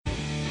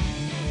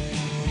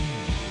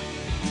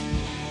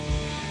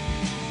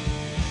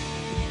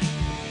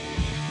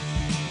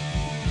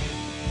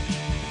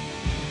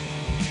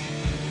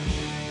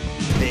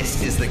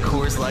This is the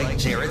Coors Light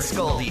Jarrod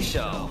Skalde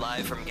Show,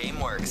 live from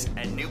GameWorks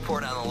at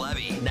Newport on the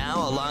Levee.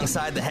 Now,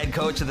 alongside the head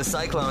coach of the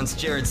Cyclones,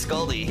 Jarrod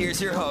Skalde,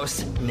 here's your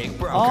host, Nick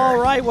Brunker. All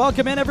right,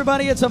 welcome in,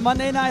 everybody. It's a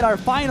Monday night. Our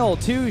final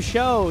two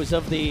shows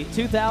of the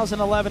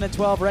 2011 and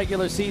 12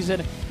 regular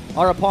season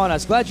are upon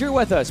us. Glad you're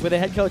with us. With the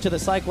head coach of the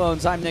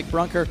Cyclones, I'm Nick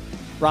Brunker.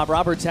 Rob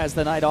Roberts has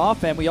the night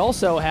off, and we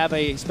also have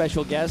a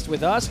special guest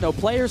with us. No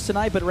players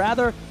tonight, but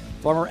rather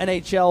former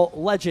NHL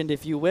legend,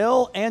 if you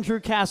will,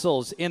 Andrew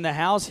Cassels in the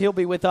house. He'll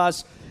be with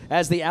us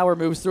as the hour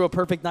moves through. A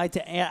perfect night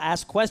to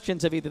ask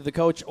questions of either the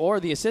coach or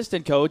the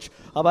assistant coach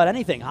about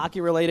anything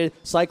hockey-related,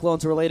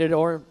 Cyclones-related,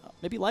 or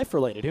maybe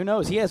life-related. Who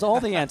knows? He has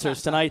all the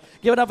answers tonight.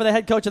 Give it up for the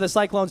head coach of the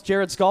Cyclones,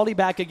 Jarrod Skalde,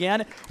 back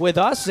again with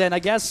us. And I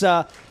guess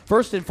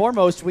first and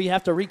foremost, we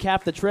have to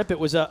recap the trip. It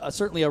was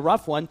certainly a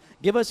rough one.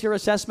 Give us your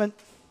assessment,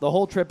 the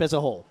whole trip as a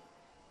whole.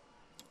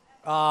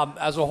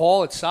 As a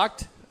whole, it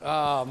sucked.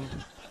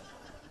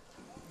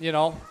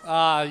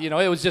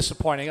 It was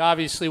disappointing.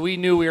 Obviously, we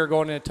knew we were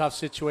going in a tough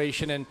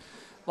situation, and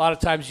a lot of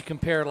times you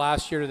compare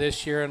last year to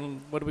this year,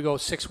 and what did we go,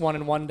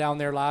 6-1-1 down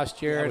there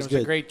last year? Yeah, it was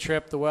a great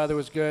trip. The weather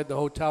was good. The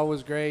hotel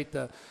was great.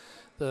 The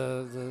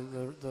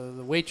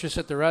waitress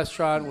at the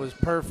restaurant was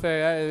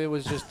perfect. It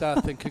was just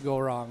nothing could go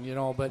wrong,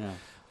 But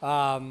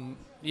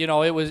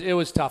it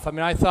was tough. I mean,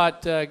 I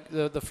thought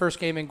the first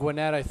game in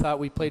Gwinnett, I thought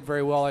we played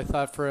very well. I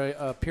thought for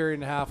a period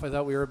and a half, I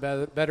thought we were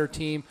a better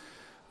team.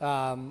 We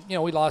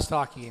lost a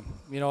hockey game.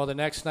 The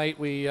next night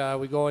we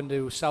go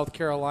into South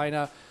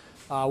Carolina,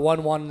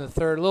 1-1 in the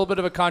third. A little bit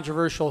of a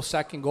controversial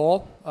second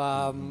goal.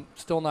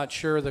 Still not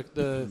sure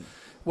the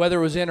whether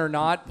it was in or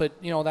not, but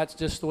that's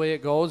just the way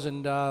it goes.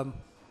 And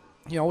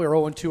we were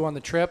 0-2 on the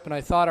trip, and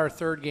I thought our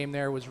third game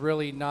there was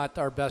really not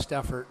our best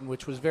effort,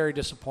 which was very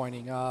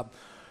disappointing.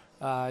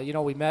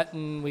 We met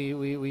and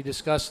we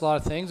discussed a lot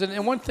of things.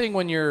 And one thing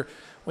when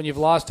you've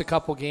lost a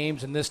couple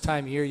games in this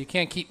time of year, you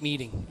can't keep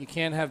meeting. You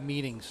can't have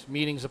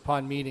meetings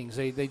upon meetings.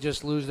 They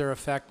just lose their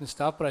effect and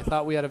stuff. But I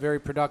thought we had a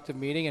very productive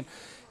meeting,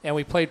 and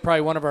we played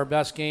probably one of our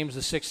best games,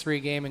 the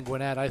 6-3 game in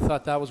Gwinnett. I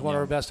thought that was one of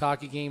our best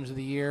hockey games of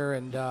the year.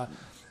 And,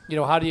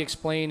 how do you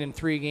explain in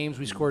 3 games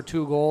we scored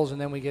 2 goals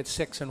and then we get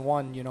 6 and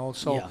 1,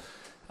 So,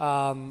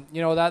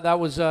 that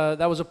was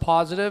a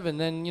positive. And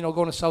then,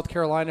 going to South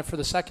Carolina for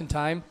the second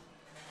time,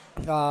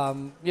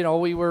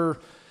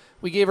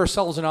 we gave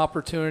ourselves an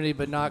opportunity,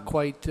 but not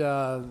quite,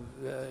 it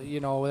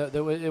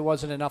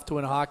wasn't enough to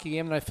win a hockey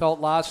game. And I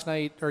felt last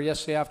night or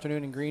yesterday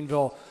afternoon in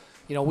Greenville,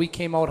 we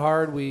came out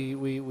hard.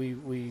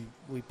 We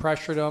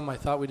pressured them. I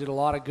thought we did a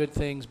lot of good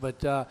things,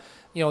 but, at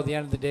the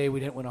end of the day, we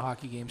didn't win a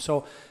hockey game.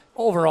 So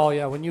overall,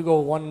 when you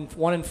go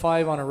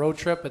 1-5 on a road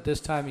trip at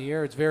this time of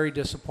year, it's very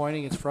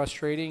disappointing. It's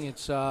frustrating.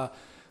 It's, all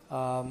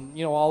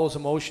those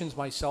emotions,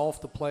 myself,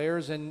 the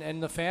players,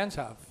 and the fans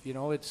have. It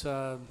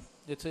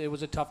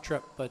was a tough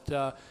trip, but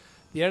at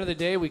the end of the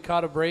day, we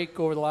caught a break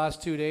over the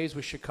last 2 days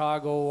with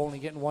Chicago only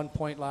getting 1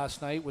 point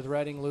last night, with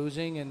Reading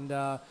losing,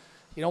 and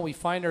we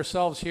find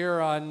ourselves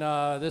here on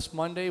this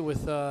Monday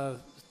with a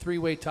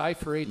 3-way tie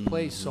for 8th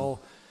place. So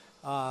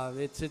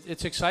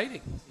it's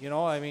exciting.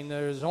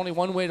 There's only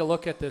one way to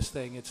look at this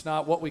thing. It's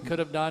not what we could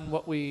have done,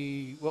 what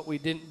we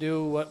didn't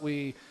do, what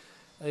we.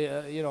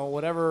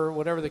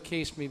 Whatever the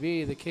case may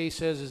be, the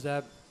case is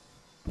that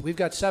we've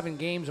got 7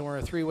 games and we're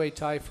a 3-way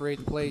tie for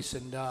 8th place,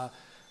 and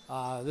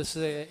this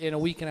is in a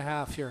week and a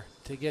half here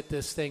to get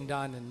this thing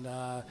done.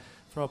 And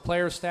from a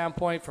player's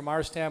standpoint, from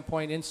our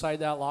standpoint, inside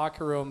that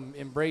locker room,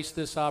 embrace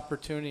this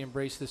opportunity,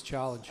 embrace this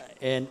challenge.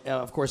 And,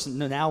 of course,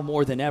 now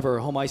more than ever,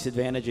 home ice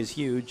advantage is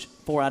huge.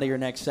 4 out of your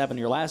next 7,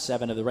 your last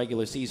 7 of the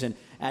regular season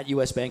at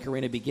US Bank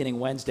Arena beginning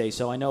Wednesday.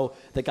 So I know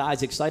the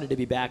guys excited to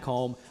be back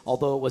home,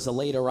 although it was a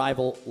late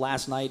arrival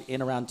last night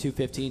in around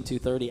 2:15,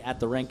 2:30 at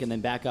the rink, and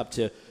then back up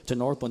to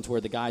Northlands where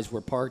the guys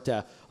were parked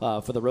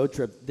for the road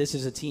trip. This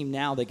is a team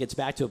now that gets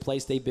back to a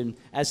place they've been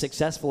as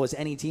successful as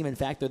any team. In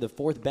fact, they're the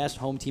 4th best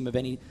home team of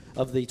any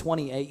of the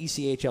 20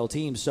 ECHL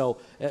teams. So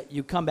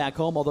you come back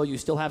home, although you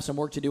still have some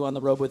work to do on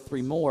the road with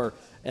 3 more,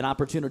 an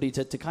opportunity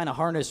to kind of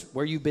harness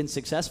where you've been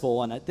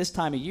successful. And at this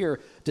time of year,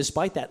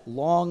 despite that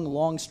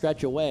long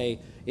stretch away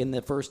in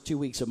the first 2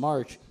 weeks of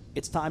March,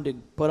 it's time to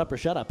put up or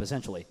shut up,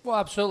 essentially. Well,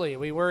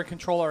 absolutely. We're in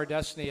control of our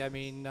destiny. I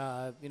mean,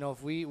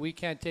 if we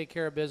can't take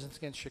care of business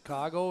against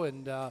Chicago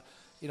and,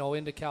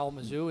 into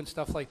Kalamazoo and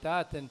stuff like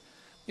that, then,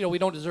 we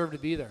don't deserve to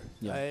be there.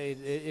 Yeah.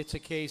 It's a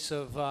case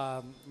of,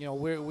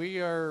 we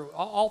are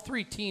all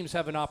 3 teams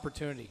have an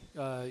opportunity.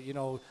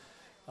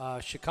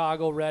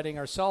 Chicago, Reading,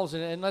 ourselves,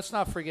 and let's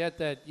not forget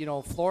that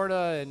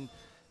Florida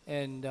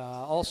and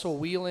also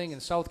Wheeling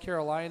and South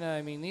Carolina.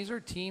 I mean, these are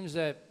teams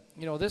that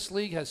this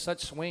league has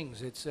such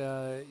swings. It's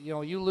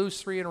you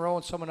lose 3 in a row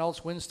and someone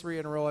else wins 3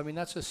 in a row. I mean,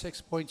 that's a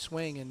 6-point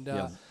swing, and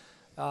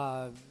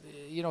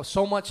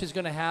so much is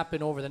going to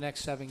happen over the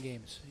next 7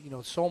 games.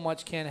 So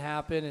much can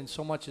happen, and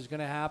so much is going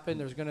to happen.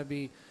 There's going to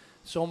be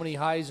so many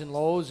highs and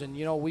lows, and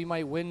we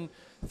might win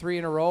 3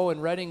 in a row,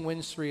 and Reading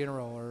wins 3 in a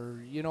row, or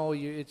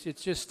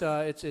it's just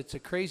it's a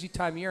crazy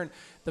time of year. And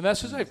the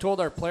message I've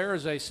told our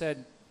players, I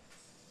said,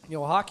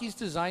 hockey's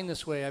designed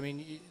this way. I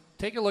mean,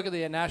 take a look at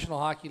the National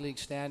Hockey League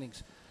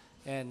standings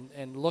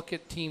and look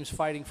at teams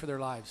fighting for their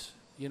lives,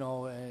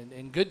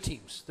 and good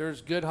teams.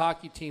 There's good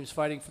hockey teams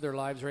fighting for their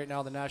lives right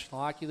now in the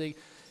National Hockey League.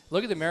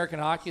 Look at the American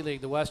Hockey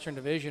League, the Western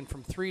Division,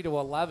 from 3 to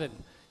 11.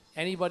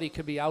 Anybody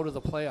could be out of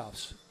the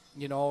playoffs,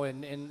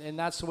 and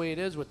that's the way it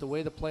is with the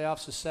way the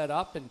playoffs is set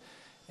up.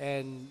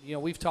 And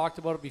we've talked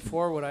about it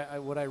before.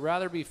 Would I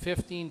rather be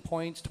 15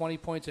 points, 20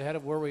 points ahead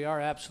of where we are?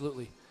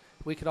 Absolutely.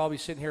 We could all be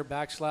sitting here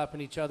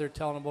backslapping each other,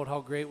 telling about how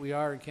great we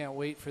are and can't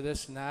wait for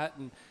this and that.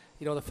 And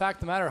the fact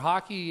of the matter,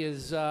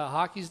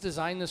 hockey's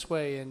designed this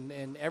way,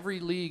 and every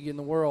league in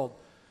the world,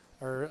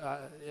 or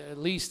at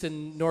least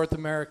in North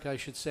America, I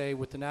should say,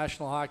 with the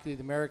National Hockey League,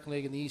 the American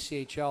League, and the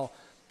ECHL,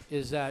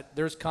 is that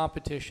there's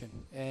competition,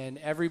 and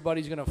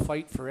everybody's going to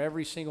fight for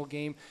every single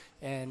game,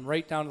 and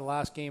right down to the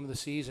last game of the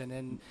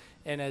season.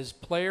 And as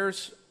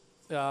players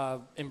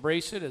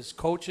embrace it, as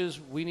coaches,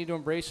 we need to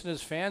embrace it.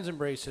 As fans,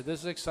 embrace it.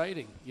 This is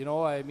exciting. We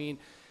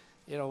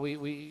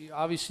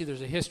obviously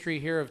there's a history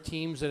here of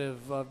teams that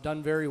have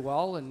done very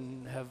well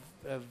and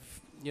have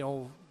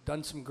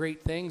done some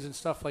great things and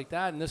stuff like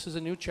that. And this is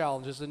a new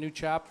challenge. This is a new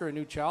chapter, a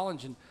new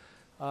challenge, and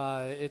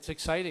it's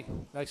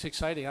exciting. It's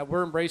exciting.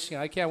 We're embracing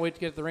it. I can't wait to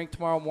get to the rink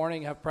tomorrow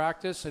morning, have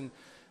practice, and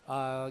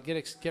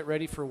get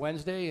ready for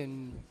Wednesday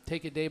and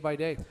take it day by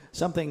day.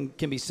 Something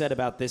can be said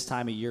about this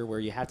time of year where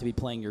you have to be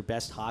playing your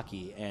best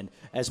hockey. And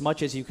as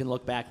much as you can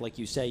look back, like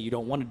you say, you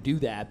don't want to do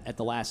that at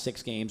the last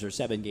 6 games or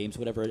 7 games,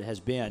 whatever it has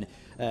been.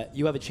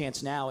 You have a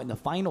chance now in the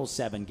final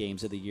 7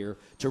 games of the year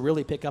to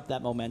really pick up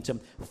that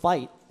momentum,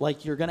 fight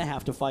like you're going to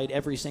have to fight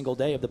every single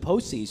day of the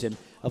postseason.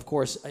 Of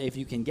course, if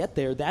you can get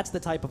there, that's the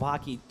type of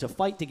hockey. To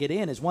fight to get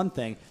in is one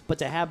thing, but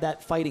to have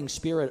that fighting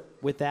spirit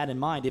with that in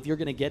mind, if you're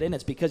going to get in,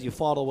 it's because you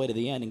fought all the way to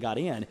the end and got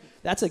in.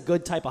 That's a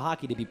good type of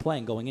hockey to be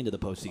playing going into the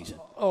postseason.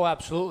 Oh,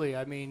 absolutely.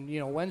 I mean,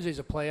 Wednesday's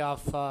a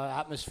playoff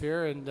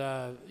atmosphere, and,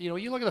 you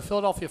look at the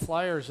Philadelphia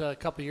Flyers a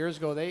couple of years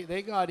ago,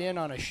 they got in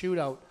on a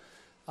shootout.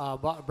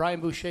 Brian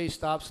Boucher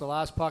stops the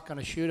last puck on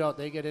a shootout.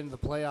 They get into the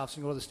playoffs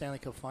and go to the Stanley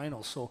Cup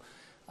Finals. So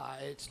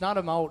it's not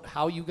about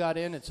how you got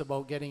in. It's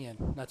about getting in.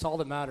 That's all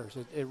that matters.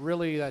 It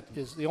really, that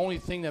is the only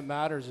thing that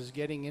matters, is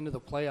getting into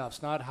the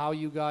playoffs, not how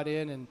you got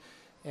in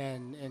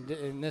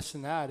and this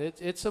and that.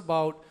 It's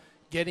about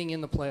getting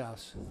in the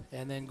playoffs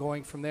and then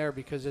going from there,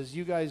 because as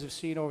you guys have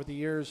seen over the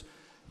years,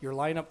 your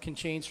lineup can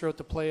change throughout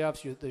the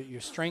playoffs.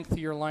 Your strength of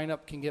your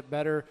lineup can get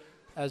better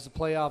as the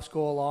playoffs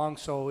go along.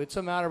 So it's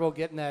a matter about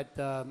getting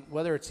that,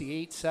 whether it's the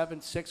 8,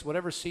 7, 6,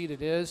 whatever seed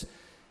it is.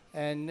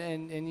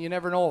 And you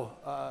never know,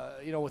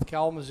 with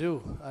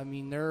Kalamazoo. I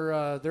mean,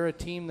 they're a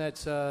team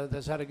that's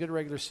had a good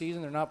regular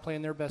season. They're not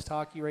playing their best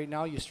hockey right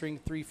now. You string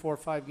 3, 4,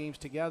 5 games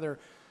together,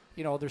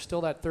 there's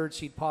still that 3rd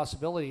seed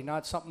possibility.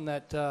 Not something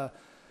that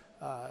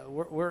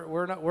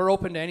we're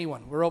open to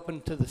anyone. We're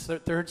open to the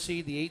 3rd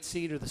seed, the 8th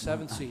seed, or the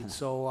 7th seed.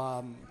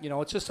 So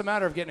it's just a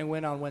matter of getting a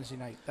win on Wednesday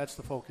night. That's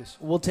the focus.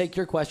 We'll take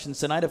your questions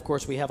tonight. Of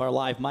course, we have our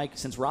live mic.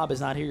 Since Rob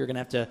is not here, you're going to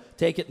have to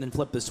take it and then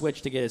flip the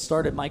switch to get it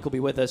started. Mike will be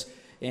with us,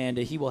 and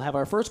he will have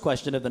our first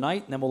question of the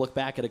night, and then we'll look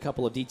back at a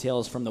couple of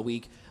details from the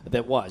week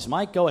that was.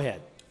 Mike, go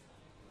ahead.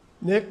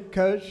 Nick,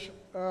 Coach,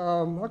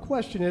 my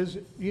question is,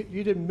 you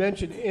didn't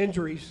mention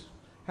injuries.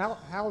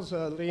 How's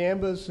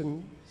Liambas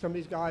and some of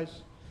these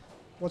guys?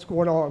 What's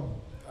going on?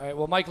 All right,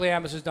 well, Mike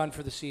Liambas is done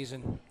for the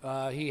season.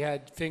 He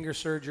had finger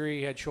surgery,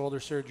 he had shoulder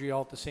surgery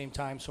all at the same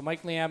time. So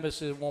Mike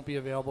Liambas won't be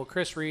available.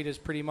 Chris Reed is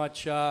pretty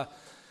much going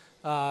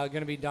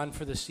to be done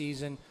for the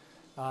season.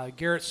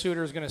 Garrett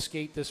Suter is going to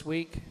skate this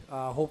week.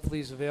 Hopefully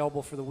he's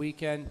available for the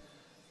weekend.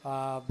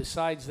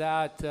 Besides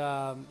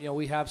that,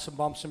 we have some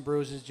bumps and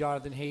bruises.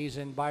 Jonathan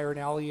Hazen, Byron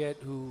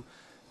Elliott, who,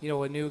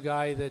 a new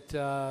guy that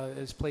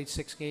has played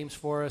 6 games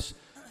for us.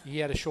 He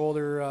had a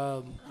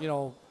shoulder,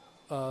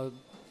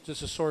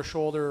 just a sore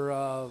shoulder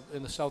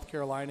in the South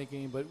Carolina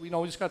game. But, we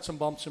just got some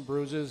bumps and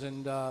bruises.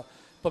 And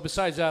but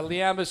besides that,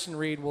 Liambas and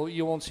Reed,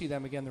 you won't see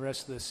them again the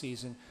rest of the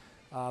season.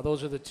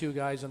 Those are the 2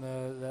 guys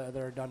that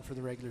are done for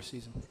the regular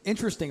season.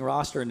 Interesting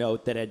roster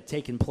note that had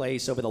taken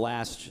place over the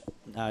last,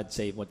 I'd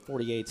say,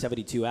 48,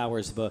 72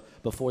 hours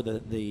before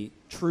the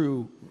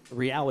true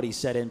reality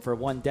set in for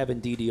one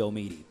Devin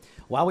Diomede.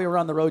 While we were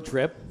on the road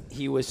trip,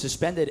 he was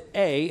suspended,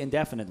 A,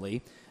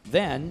 indefinitely.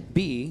 Then,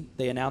 B,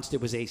 they announced it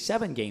was a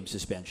 7-game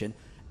suspension.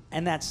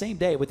 And that same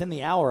day, within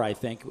the hour, I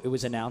think, it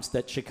was announced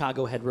that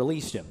Chicago had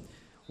released him.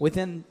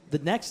 Within the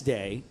next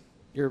day,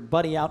 your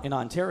buddy out in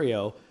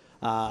Ontario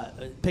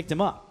picked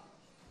him up.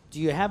 Do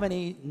you have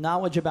any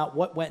knowledge about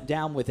what went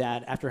down with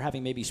that after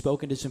having maybe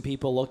spoken to some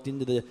people, looked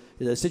into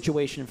the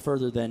situation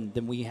further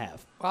than we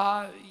have?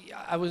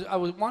 I was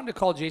wanting to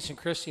call Jason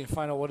Christie and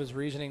find out what his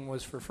reasoning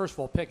was for, first of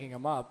all, picking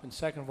him up, and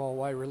second of all,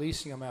 why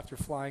releasing him after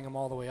flying him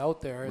all the way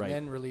out there and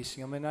then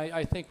releasing him. And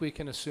I think we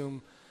can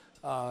assume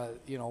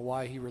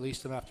why he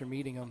released him after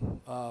meeting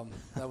him.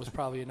 That was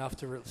probably enough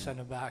to send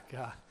him back.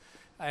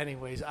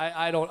 Anyways,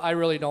 I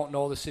really don't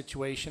know the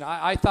situation.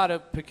 I thought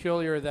it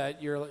peculiar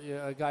that you're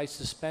a guy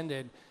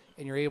suspended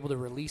and you're able to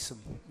release him,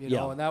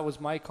 and that was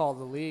my call to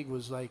the league,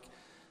 was like,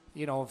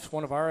 if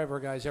one of our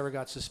guys ever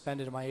got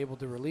suspended, am I able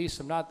to release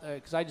him? Not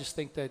because I just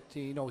think that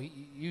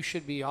you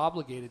should be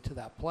obligated to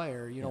that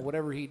player.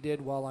 Whatever he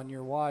did while on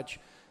your watch,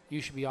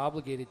 you should be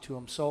obligated to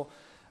him. So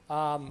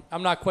I'm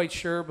not quite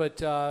sure,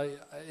 but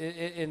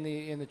in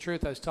the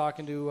truth, I was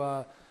talking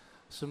to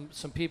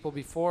some people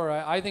before.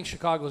 I think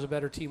Chicago's a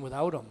better team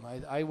without him.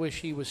 I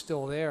wish he was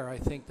still there. I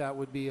think that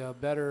would be a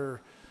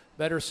better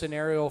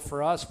scenario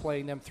for us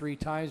playing them 3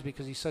 times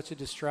because he's such a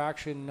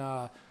distraction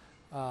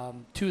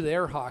to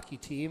their hockey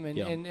team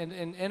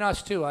and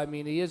us too. I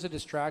mean, he is a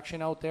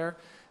distraction out there,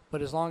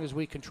 but as long as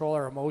we control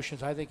our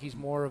emotions, I think he's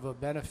more of a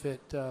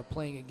benefit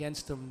playing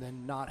against them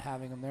than not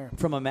having him there.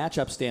 From a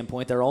matchup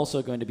standpoint, they're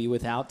also going to be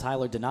without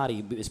Tyler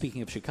Donati.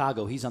 Speaking of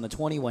Chicago, he's on the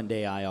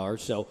 21-day IR,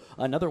 so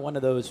another one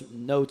of those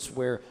notes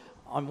where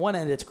on one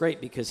end it's great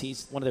because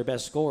he's one of their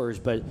best scorers,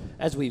 but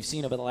as we've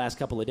seen over the last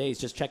couple of days,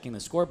 just checking the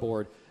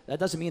scoreboard, that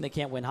doesn't mean they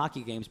can't win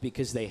hockey games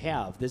because they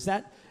have. Does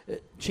that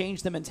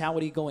change the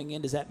mentality going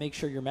in? Does that make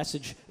sure your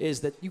message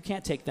is that you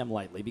can't take them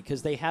lightly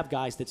because they have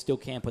guys that still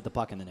can't put the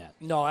puck in the net?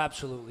 No,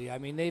 absolutely. I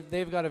mean,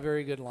 they've got a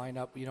very good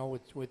lineup.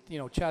 With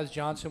Chaz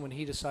Johnson, when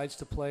he decides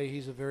to play,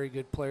 he's a very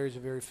good player. He's a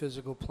very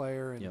physical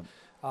player, and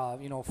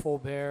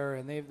Fulbert,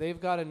 and they've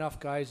got enough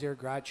guys there,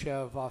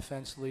 Grachev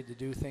offensively, to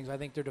do things. I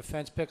think their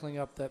defense picking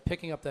up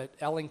that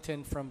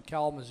Ellington from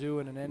Kalamazoo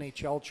in an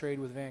NHL trade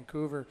with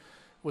Vancouver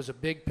was a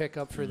big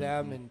pickup for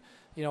them, and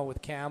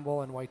with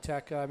Campbell and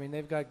Wojtek, I mean,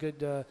 they've got good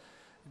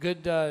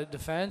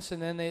defense,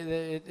 and then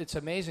it's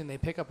amazing they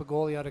pick up a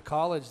goalie out of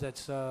college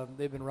that's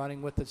they've been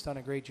running with that's done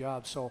a great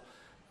job. So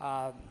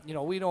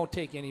we don't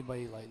take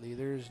anybody lightly.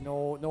 There's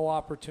no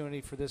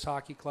opportunity for this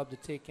hockey club to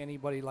take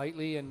anybody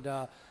lightly, and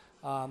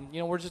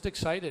we're just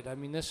excited. I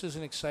mean, this is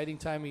an exciting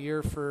time of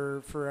year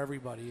for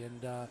everybody,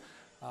 and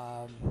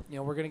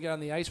we're going to get on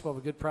the ice. We'll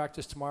have a good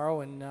practice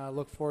tomorrow and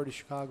look forward to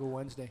Chicago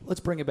Wednesday. Let's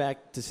bring it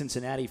back to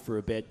Cincinnati for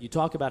a bit. You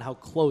talk about how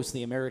close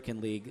the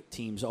American League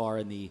teams are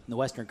in the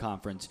Western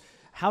Conference.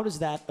 How does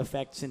that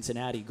affect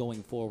Cincinnati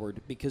going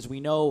forward? Because we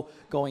know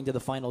going to the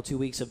final 2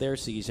 weeks of their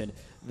season,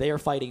 they are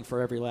fighting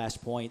for every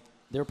last point.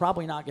 They're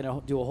probably not going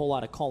to do a whole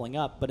lot of calling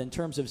up, but in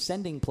terms of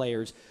sending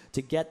players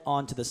to get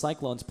onto the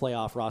Cyclones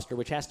playoff roster,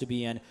 which has to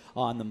be in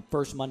on the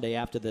first Monday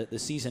after the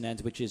season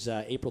ends, which is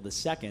April the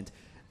 2nd,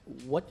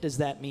 what does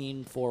that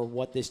mean for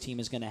what this team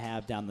is going to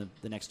have down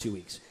the next 2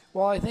 weeks?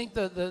 Well, I think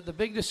the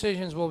big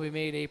decisions will be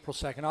made April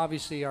 2nd.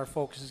 Obviously, our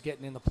focus is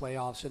getting in the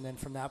playoffs, and then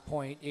from that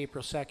point,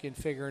 April 2nd,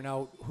 figuring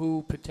out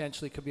who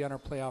potentially could be on our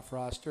playoff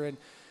roster. And,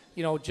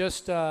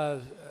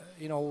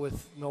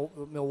 with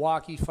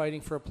Milwaukee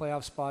fighting for a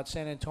playoff spot,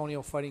 San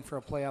Antonio fighting for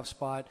a playoff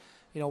spot,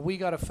 we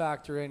got to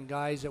factor in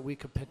guys that we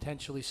could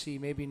potentially see,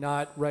 maybe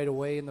not right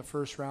away in the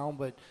first round,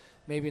 but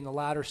maybe in the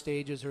latter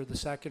stages or the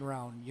second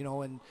round,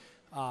 and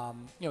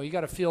you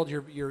got to field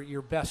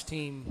your best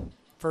team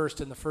first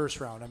in the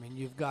first round. I mean,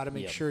 you've got to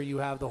make sure you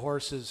have the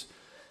horses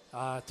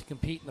to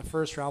compete in the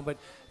first round. But,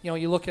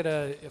 you look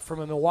at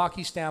from a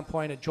Milwaukee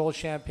standpoint, a Joel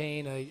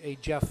Champagne, a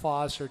Jeff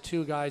Foss are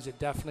 2 guys that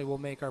definitely will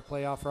make our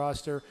playoff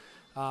roster.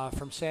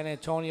 From San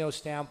Antonio's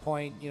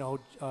standpoint,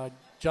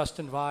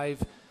 Justin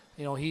Vive,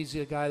 he's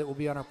a guy that will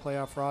be on our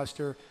playoff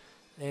roster.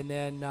 And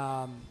then,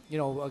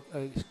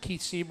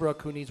 Keith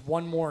Seabrook, who needs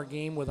one more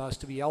game with us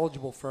to be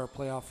eligible for our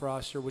playoff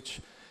roster,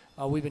 which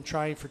we've been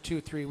trying for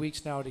 2-3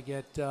 weeks now to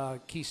get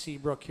Keith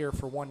Seabrook here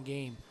for one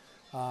game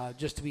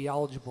just to be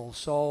eligible.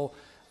 So,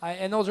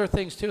 and those are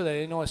things, too,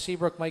 that, a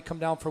Seabrook might come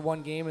down for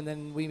one game, and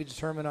then we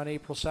determine on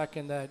April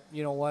 2nd that,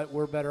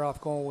 we're better off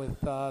going with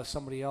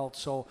somebody else.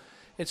 So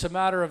it's a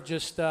matter of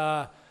just,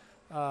 first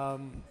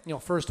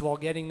of all,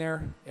 getting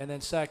there, and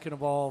then second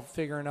of all,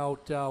 figuring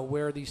out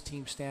where these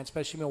teams stand,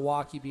 especially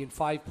Milwaukee being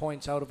 5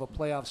 points out of a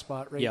playoff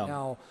spot right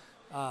now.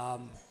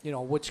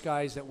 Which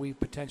guys that we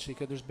potentially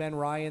could. There's Ben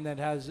Ryan that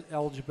has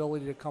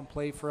eligibility to come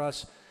play for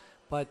us.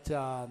 But,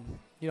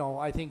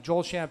 I think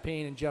Joel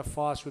Champagne and Jeff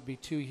Foss would be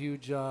 2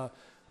 huge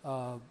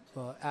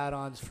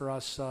add-ons for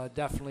us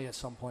definitely at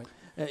some point.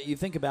 You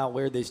think about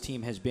where this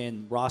team has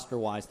been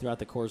roster-wise throughout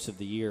the course of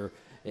the year.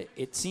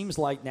 It seems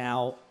like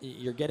now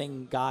you're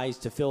getting guys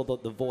to fill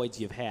the voids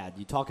you've had.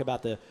 You talk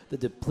about the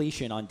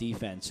depletion on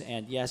defense,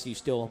 and yes, you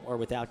still are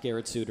without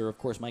Garrett Suter, of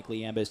course, Mike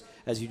Liambis,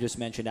 as you just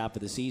mentioned, out for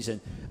the season.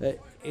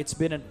 It's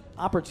been an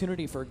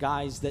opportunity for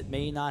guys that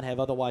may not have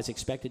otherwise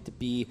expected to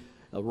be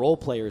role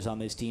players on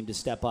this team to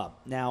step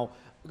up. Now,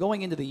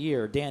 going into the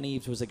year, Dan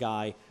Eaves was a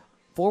guy,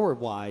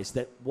 forward-wise,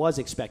 that was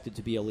expected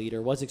to be a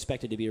leader, was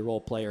expected to be a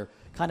role player,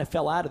 kind of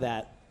fell out of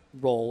that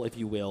role, if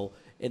you will,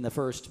 in the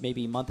first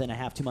maybe month and a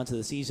half, 2 months of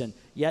the season.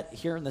 Yet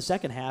here in the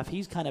second half,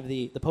 he's kind of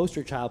the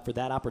poster child for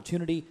that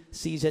opportunity,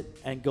 sees it,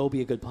 and go be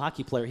a good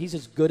hockey player. He's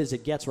as good as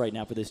it gets right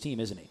now for this team,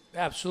 isn't he?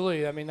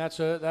 Absolutely. I mean, that's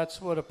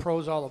what a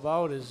pro's all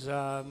about is,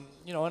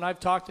 and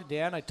I've talked to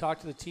Dan, I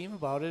talked to the team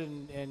about it,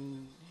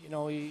 and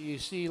you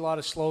see a lot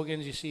of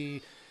slogans, you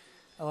see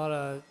a lot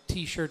of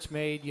T-shirts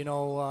made,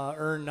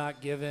 earn,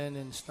 not given,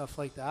 and stuff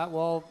like that.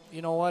 Well,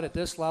 you know what? At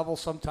this level,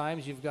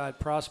 sometimes you've got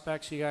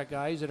prospects, you got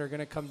guys that are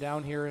going to come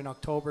down here in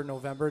October,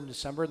 November, and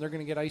December, and they're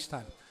going to get ice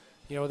time.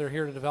 They're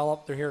here to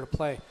develop, they're here to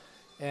play.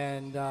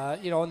 And,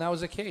 and that was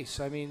the case.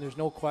 I mean, there's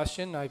no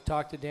question. I've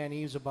talked to Dan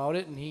Eves about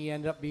it, and he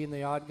ended up being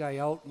the odd guy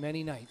out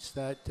many nights,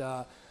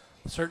 that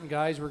certain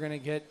guys were going to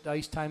get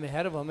ice time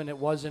ahead of him, and it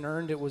wasn't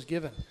earned, it was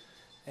given.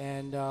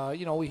 And,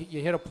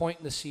 you hit a point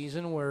in the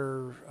season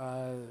where,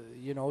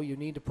 you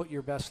need to put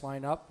your best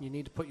line up. You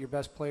need to put your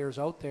best players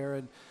out there.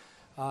 And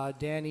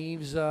Dan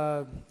Eves,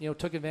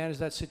 took advantage of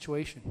that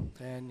situation.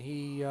 And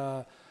he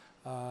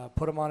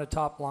put him on a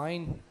top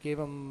line, gave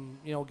him,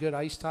 good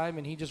ice time,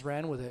 and he just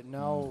ran with it.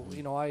 Now,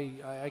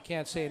 I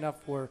can't say enough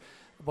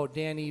about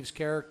Dan Eves'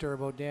 character,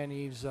 about Dan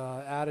Eves'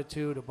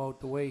 attitude, about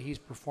the way he's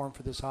performed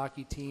for this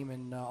hockey team,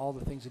 and all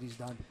the things that he's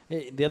done.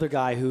 The other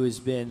guy who has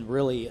been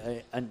really,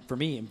 for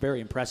me, very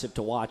impressive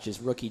to watch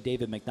is rookie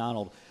David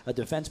McDonald, a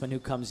defenseman who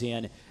comes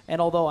in. And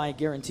although I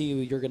guarantee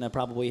you're going to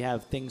probably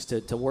have things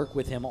to work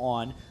with him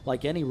on,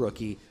 like any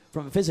rookie,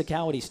 from a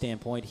physicality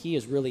standpoint, he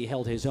has really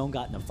held his own,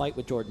 got in a fight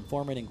with Jordan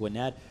Foreman and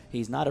Gwinnett.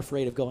 He's not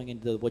afraid of going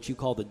into what you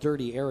call the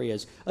dirty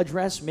areas.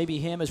 Address maybe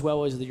him as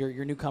well as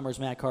your newcomers,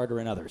 Matt Carter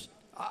and others.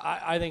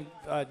 I think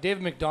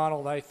David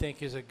McDonald,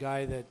 is a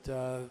guy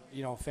that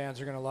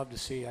fans are going to love to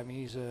see. I mean,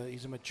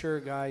 he's a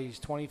mature guy. He's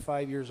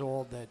 25 years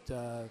old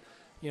that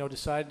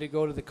decided to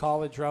go to the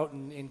college route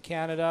in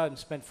Canada and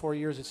spent 4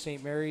 years at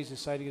St. Mary's.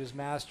 Decided to get his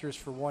master's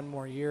for 1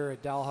 more year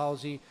at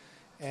Dalhousie,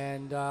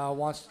 and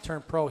wants to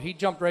turn pro. He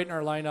jumped right in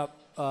our lineup,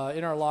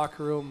 in our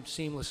locker room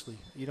seamlessly.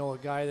 A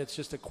guy that's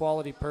just a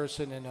quality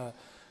person, and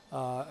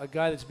a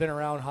guy that's been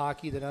around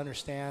hockey, that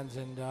understands,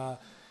 and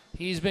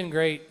he's been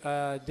great.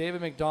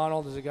 David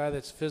McDonald is a guy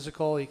that's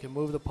physical. He can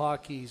move the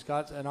puck. He's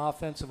got an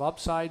offensive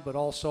upside, but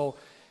also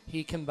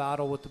he can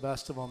battle with the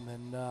best of them.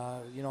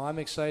 And, I'm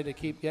excited to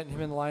keep getting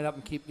him in the lineup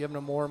and keep giving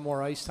him more and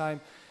more ice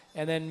time.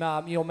 And then,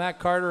 Matt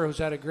Carter, who's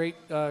had a great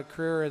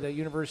career at the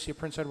University of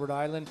Prince Edward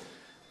Island,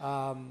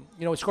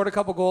 he scored a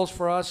couple goals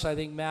for us. I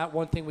think, Matt,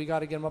 one thing we got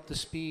to get him up to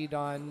speed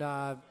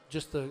on,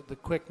 just the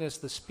quickness,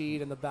 the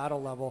speed, and the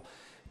battle level.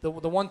 The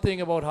one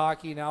thing about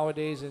hockey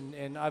nowadays,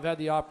 and I've had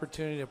the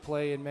opportunity to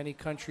play in many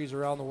countries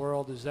around the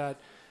world, is that,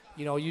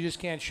 you just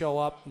can't show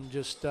up and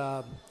just,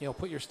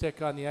 put your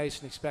stick on the ice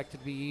and expect it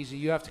to be easy.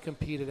 You have to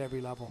compete at every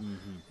level,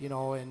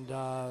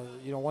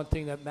 one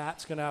thing that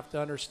Matt's going to have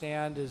to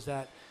understand is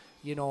that,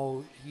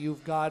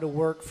 you've got to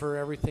work for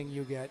everything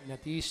you get. And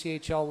at the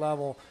ECHL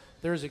level,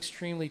 there's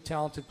extremely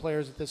talented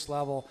players at this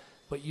level,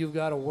 but you've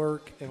got to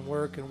work and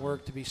work and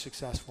work to be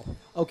successful.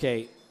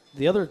 Okay.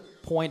 The other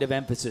point of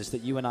emphasis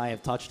that you and I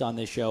have touched on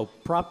this show,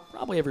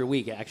 probably every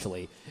week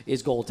actually,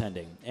 is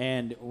goaltending.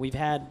 And we've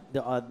had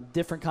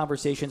different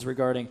conversations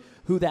regarding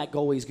who that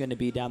goalie is going to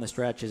be down the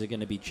stretch. Is it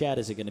going to be Chet?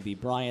 Is it going to be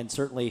Brian?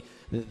 Certainly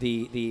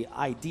the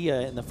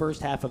idea in the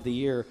first half of the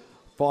year,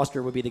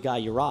 Foster would be the guy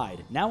you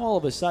ride. Now all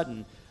of a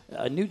sudden,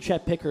 a new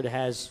Chet Pickard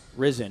has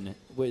risen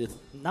with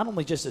not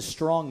only just a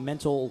strong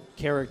mental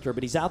character,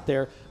 but he's out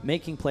there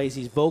making plays.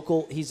 He's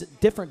vocal. He's a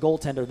different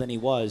goaltender than he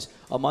was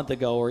a month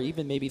ago or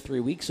even maybe 3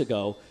 weeks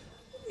ago.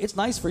 It's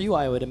nice for you,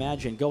 I would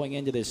imagine, going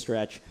into this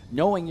stretch,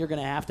 knowing you're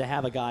going to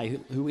have a guy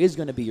who is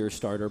going to be your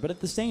starter, but at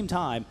the same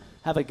time,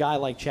 have a guy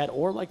like Chet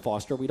or like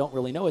Foster, we don't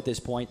really know at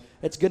this point,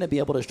 that's going to be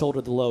able to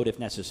shoulder the load if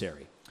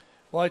necessary.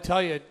 Well, I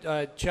tell you,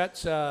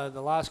 Chet's the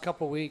last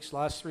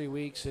 3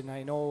 weeks, and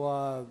I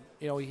know,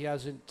 he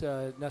hasn't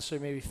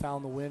necessarily maybe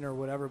found the win or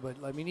whatever, but,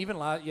 I mean, even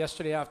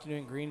yesterday afternoon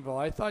in Greenville,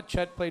 I thought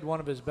Chet played one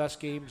of his best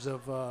games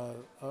of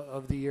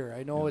the year.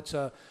 I know it's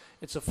a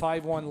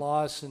 5-1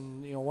 loss,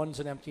 and, one's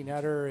an empty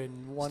netter,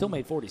 and one... Still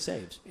made 40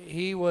 saves.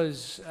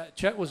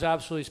 Chet was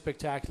absolutely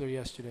spectacular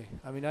yesterday.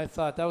 I mean, I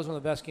thought that was one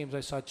of the best games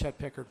I saw Chet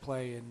Pickard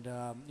play, and,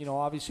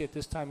 obviously at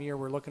this time of year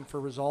we're looking for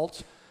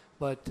results.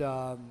 But,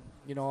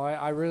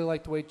 I really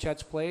like the way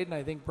Chet's played, and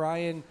I think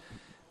Brian,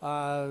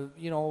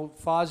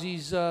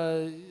 Fozzie's,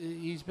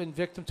 he's been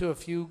victim to a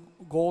few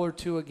goal or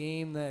two a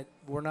game that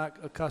we're not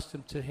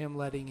accustomed to him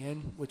letting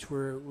in, which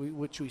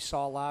we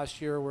saw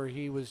last year where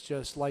he was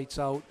just lights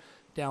out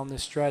down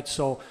this stretch.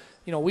 So,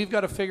 we've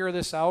got to figure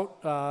this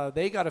out.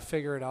 They got to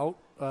figure it out.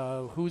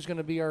 Who's going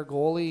to be our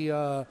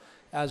goalie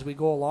as we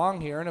go along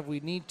here, and if we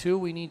need two,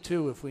 we need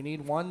two. If we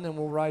need one, then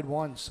we'll ride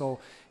one. So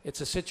it's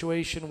a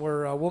situation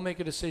where we'll make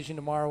a decision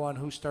tomorrow on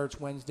who starts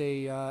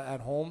Wednesday at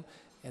home,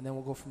 and then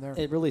we'll go from there.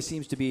 It really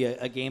seems to be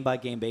a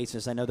game-by-game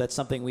basis. I know that's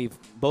something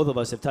both of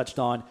us have touched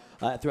on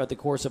throughout the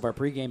course of our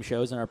pregame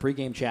shows and our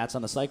pregame chats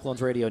on the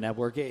Cyclones radio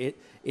network.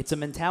 It's a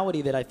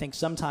mentality that I think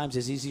sometimes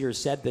is easier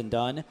said than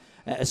done,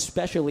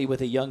 especially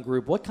with a young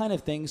group. What kind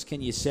of things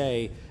can you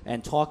say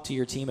and talk to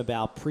your team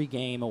about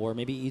pregame or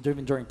maybe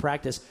even during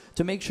practice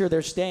to make sure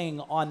they're staying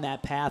on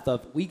that path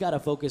of we got to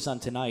focus on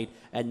tonight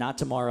and not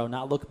tomorrow,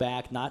 not look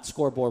back, not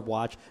scoreboard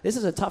watch? This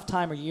is a tough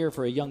time of year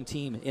for a young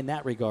team in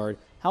that regard.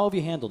 How have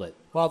you handled it?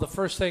 Well, the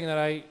first thing that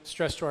I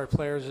stress to our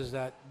players is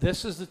that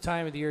this is the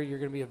time of the year you're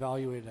going to be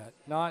evaluated at.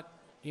 Not,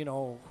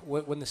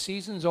 when the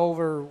season's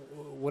over,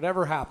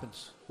 whatever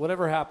happens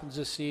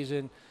this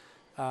season,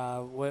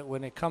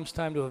 when it comes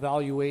time to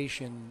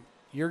evaluation,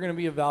 you're going to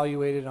be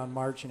evaluated on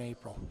March and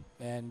April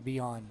and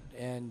beyond.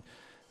 And,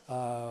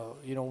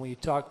 when you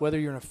talk whether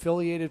you're an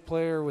affiliated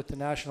player with the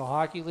National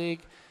Hockey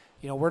League,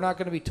 we're not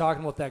going to be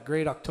talking about that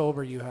great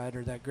October you had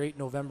or that great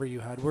November you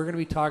had. We're going to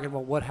be talking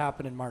about what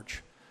happened in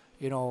March.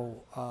 And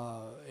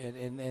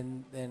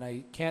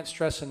I can't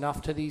stress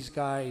enough to these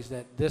guys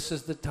that this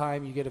is the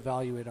time you get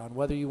evaluated on,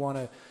 whether you want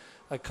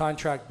a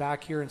contract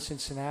back here in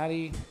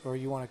Cincinnati or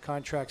you want a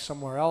contract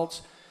somewhere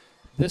else.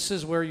 This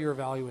is where you're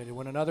evaluated.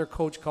 When another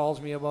coach calls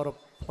me about a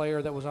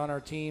player that was on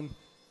our team,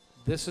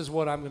 this is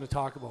what I'm going to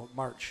talk about,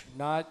 March.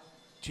 Not,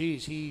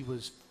 geez, he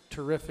was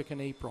terrific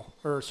in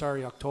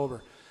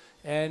October.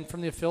 And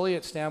from the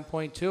affiliate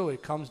standpoint, too,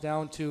 it comes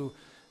down to,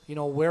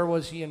 where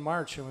was he in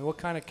March? I mean, what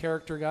kind of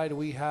character guy do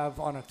we have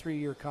on a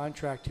 3-year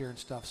contract here and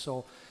stuff?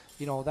 So,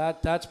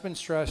 that's been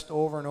stressed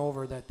over and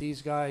over, that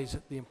these guys,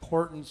 the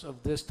importance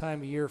of this time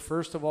of year,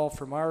 first of all,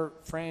 from our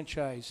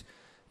franchise,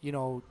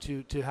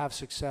 to have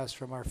success,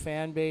 from our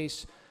fan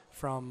base,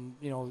 from,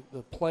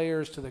 the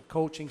players to the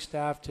coaching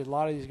staff to a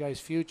lot of these guys'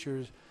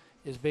 futures,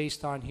 is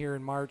based on here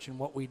in March and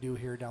what we do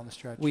here down the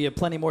stretch. We have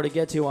plenty more to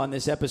get to on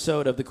this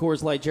episode of the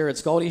Coors Light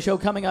Jarrod Skalde Show.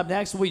 Coming up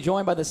next, we'll be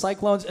joined by the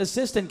Cyclones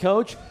assistant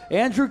coach,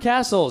 Andrew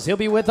Cassels. He'll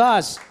be with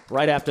us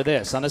right after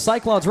this on the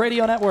Cyclones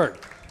Radio Network.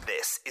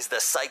 This is the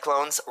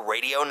Cyclones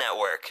Radio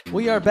Network.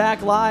 We are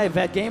back live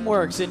at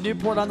GameWorks in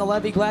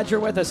Newport-on-the-Levee. Glad you're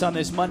with us on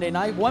this Monday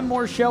night. One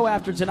more show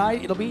after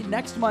tonight. It'll be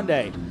next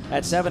Monday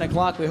at 7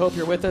 o'clock. We hope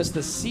you're with us.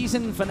 The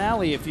season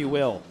finale, if you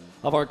will,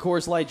 of our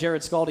Coors Light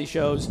Jarrod Skalde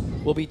shows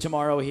will be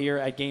tomorrow here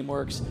at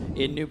GameWorks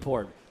in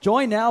Newport.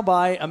 Joined now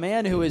by a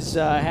man who has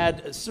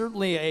had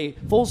certainly a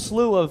full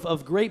slew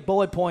of great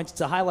bullet points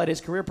to highlight his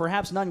career,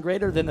 perhaps none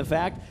greater than the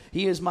fact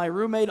he is my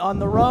roommate on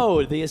the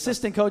road, the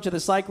assistant coach of the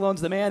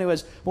Cyclones, the man who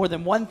has more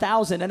than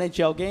 1,000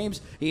 NHL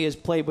games. He has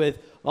played with,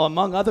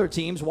 among other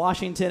teams,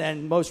 Washington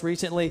and most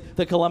recently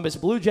the Columbus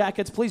Blue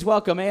Jackets. Please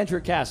welcome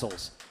Andrew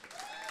Cassels.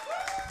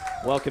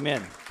 Welcome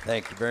in.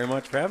 Thank you very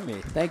much for having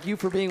me. Thank you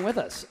for being with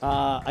us.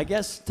 I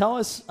guess tell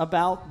us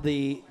about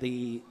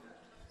the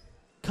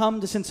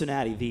come to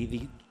Cincinnati,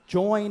 the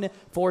join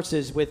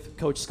forces with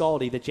Coach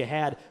Skalde that you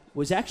had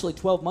was actually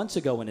 12 months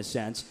ago in a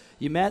sense.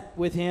 You met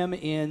with him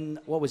in,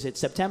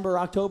 September,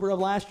 October of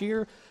last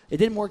year. It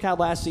didn't work out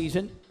last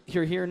season.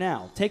 You're here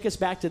now. Take us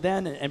back to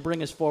then and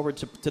bring us forward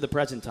to the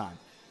present time.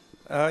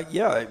 I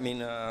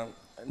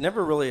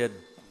never really had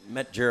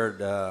met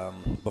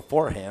Jarrod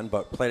beforehand,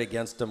 but played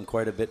against him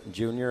quite a bit in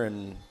junior,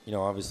 and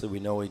obviously we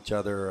know each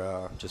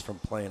other just from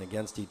playing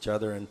against each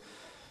other. And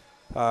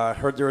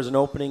heard there was an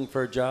opening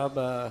for a job,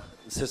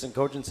 assistant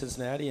coach in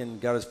Cincinnati, and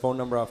got his phone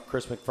number off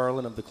Chris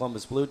McFarland of the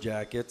Columbus Blue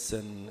Jackets,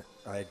 and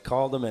I had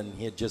called him, and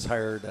he had just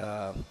hired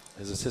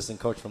his assistant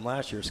coach from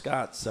last year,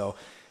 Scott. So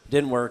it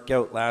didn't work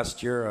out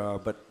last year,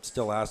 but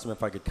still asked him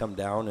if I could come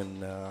down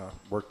and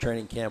work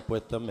training camp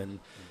with them and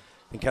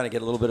kind of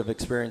get a little bit of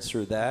experience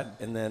through that.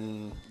 And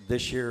then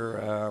this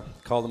year,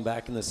 called him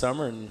back in the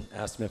summer and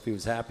asked him if he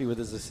was happy with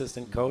his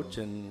assistant coach,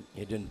 and he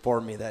had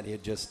informed me that he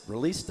had just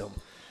released him.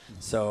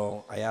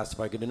 So I asked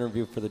if I could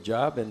interview for the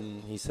job,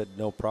 and he said,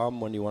 no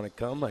problem. When do you want to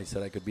come? I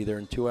said I could be there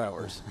in 2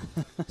 hours.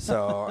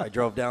 So I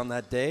drove down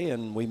that day,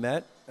 and we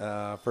met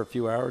for a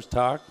few hours,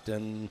 talked,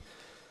 and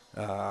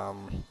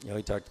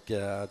he talked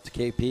to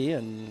KP,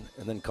 and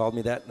then called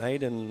me that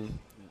night, and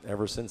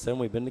ever since then,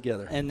 we've been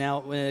together. And now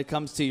when it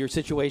comes to your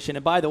situation,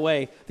 and by the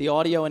way, the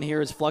audio in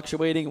here is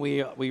fluctuating.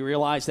 We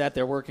realize that.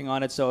 They're working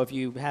on it, so if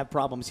you have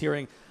problems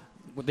hearing,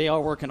 they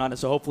are working on it,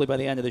 so hopefully by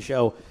the end of the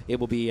show,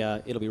 it'll be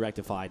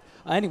rectified.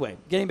 Anyway,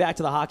 getting back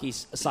to the hockey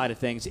side of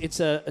things, it's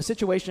a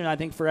situation, I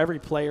think, for every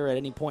player at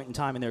any point in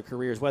time in their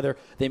careers, whether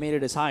they made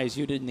it as high as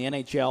you did in the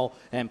NHL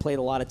and played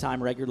a lot of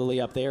time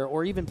regularly up there,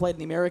 or even played in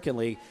the American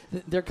League.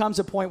 There comes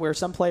a point where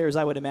some players,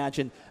 I would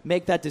imagine,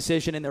 make that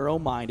decision in their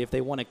own mind if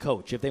they want to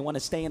coach, if they want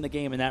to stay in the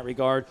game in that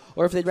regard,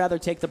 or if they'd rather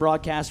take the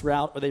broadcast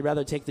route, or they'd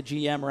rather take the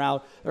GM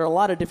route. There are a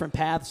lot of different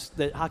paths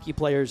that hockey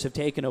players have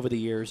taken over the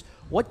years.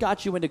 What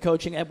got you into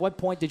coaching? At what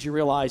point did you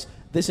realize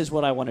this is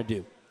what I want to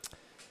do?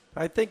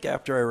 I think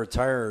after I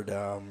retired,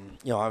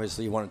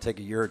 obviously you want to take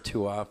a year or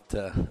two off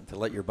to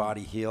let your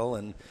body heal.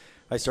 And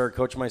I started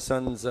coaching my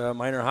son's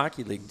minor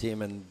hockey league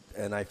team,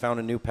 and I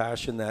found a new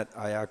passion that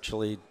I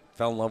actually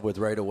fell in love with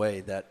right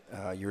away, that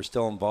you're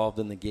still involved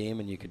in the game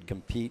and you could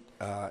compete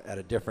at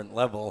a different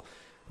level,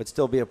 but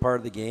still be a part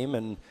of the game.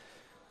 And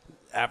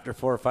after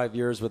 4 or 5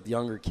 years with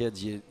younger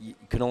kids, you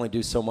can only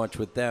do so much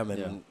with them.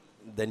 And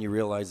then you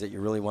realize that you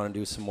really want to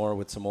do some more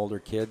with some older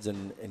kids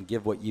and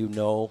give what you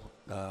know,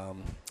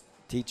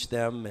 teach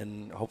them,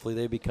 and hopefully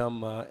they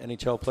become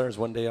NHL players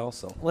one day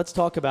also. Let's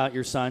talk about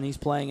your son. He's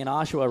playing in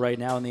Oshawa right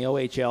now in the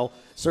OHL.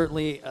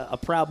 Certainly a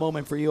proud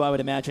moment for you, I would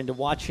imagine, to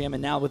watch him.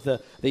 And now with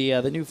the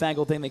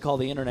newfangled thing they call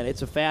the internet,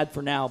 it's a fad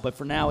for now, but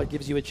for now it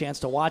gives you a chance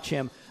to watch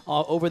him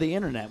over the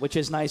internet, which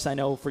is nice, I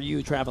know, for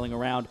you traveling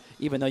around.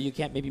 Even though you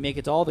can't maybe make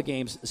it to all the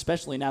games,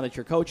 especially now that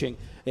you're coaching,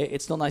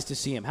 it's still nice to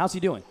see him. How's he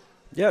doing?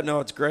 Yeah, no,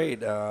 it's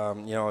great.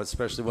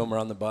 Especially when we're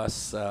on the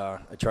bus. I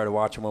try to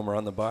watch him when we're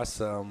on the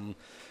bus.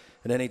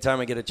 And anytime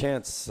I get a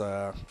chance,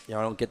 I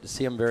don't get to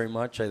see him very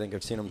much. I think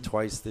I've seen him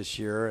twice this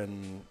year.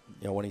 And,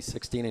 when he's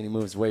 16 and he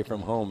moves away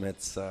from home,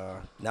 it's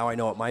now I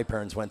know what my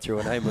parents went through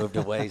when I moved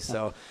away.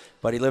 So,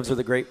 but he lives with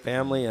a great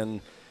family,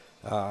 and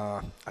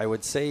I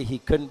would say he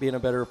couldn't be in a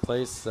better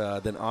place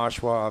than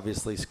Oshawa,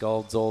 obviously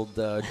Skalde's old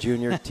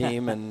junior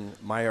team and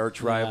my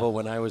arch rival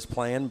when I was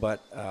playing.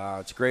 But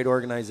it's a great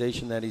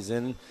organization that he's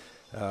in.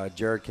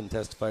 Jarrod can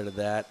testify to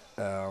that.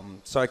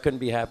 So I couldn't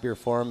be happier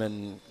for him,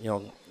 and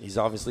he's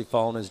obviously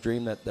following his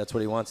dream. That's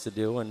what he wants to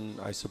do, and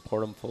I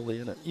support him fully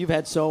in it. You've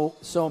had so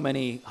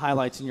many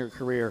highlights in your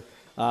career.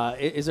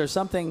 Is there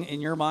something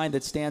in your mind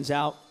that stands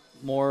out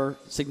more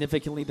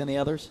significantly than the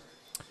others?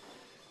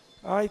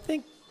 I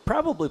think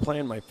probably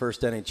playing my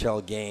first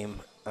NHL game.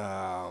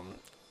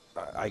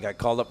 I got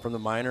called up from the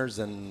minors,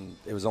 and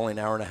it was only an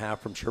hour and a half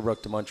from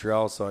Sherbrooke to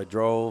Montreal, so I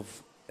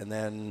drove and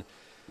then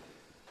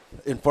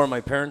informed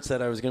my parents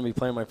that I was going to be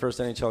playing my first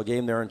NHL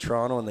game there in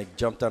Toronto, and they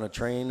jumped on a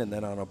train and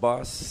then on a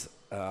bus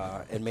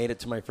and made it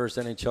to my first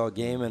NHL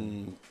game.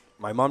 And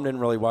my mom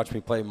didn't really watch me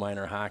play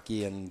minor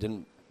hockey,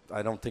 and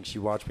I don't think she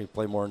watched me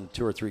play more than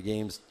 2 or 3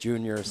 games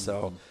junior.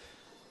 So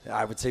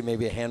I would say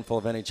maybe a handful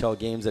of NHL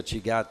games that she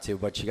got to,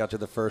 but she got to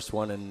the first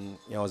one, and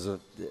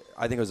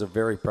I think it was a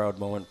very proud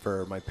moment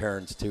for my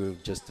parents to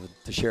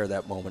share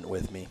that moment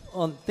with me.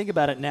 Well, think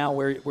about it now,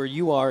 where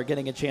you are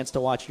getting a chance to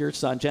watch your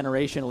son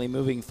generationally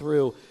moving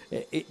through.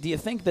 Do you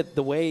think that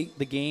the way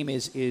the game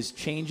is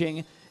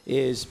changing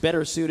is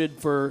better suited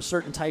for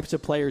certain types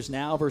of players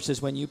now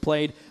versus when you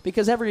played?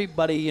 Because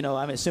everybody,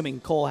 I'm assuming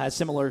Cole has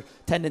similar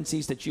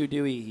tendencies that you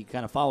do. He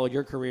kind of followed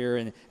your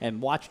career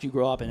and watched you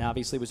grow up and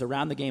obviously was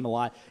around the game a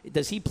lot.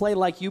 Does he play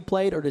like you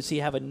played, or does he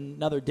have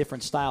another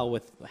different style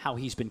with how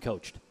he's been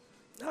coached?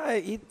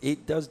 He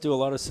does do a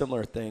lot of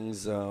similar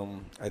things.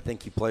 I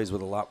think he plays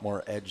with a lot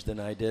more edge than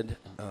I did.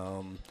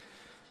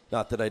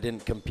 Not that I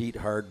didn't compete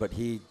hard, but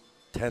he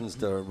tends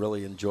to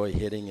really enjoy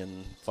hitting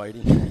and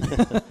fighting,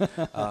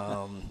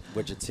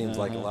 which it seems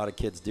like a lot of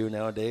kids do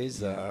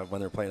nowadays when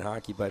they're playing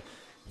hockey. But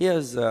he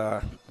has,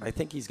 I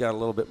think he's got a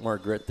little bit more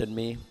grit than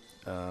me.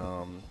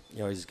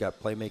 He's got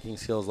playmaking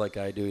skills like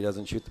I do. He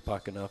doesn't shoot the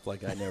puck enough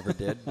like I never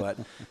did. But,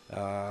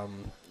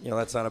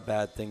 that's not a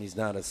bad thing. He's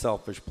not a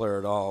selfish player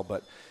at all.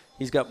 But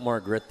he's got more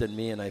grit than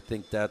me, and I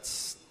think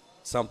that's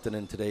something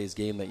in today's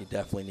game that you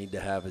definitely need to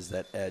have, is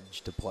that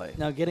edge to play.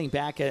 Now, getting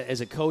back as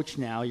a coach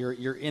now,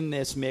 you're in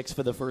this mix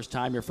for the first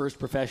time, your first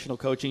professional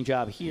coaching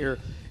job here.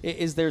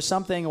 Is there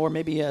something, or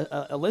maybe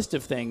a list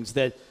of things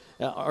that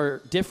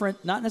are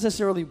different, not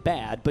necessarily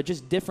bad, but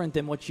just different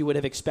than what you would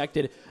have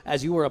expected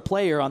as you were a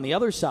player on the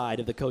other side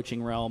of the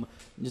coaching realm,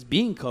 just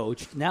being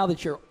coached? Now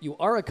that you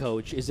are a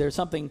coach, is there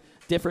something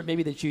different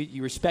maybe that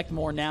you respect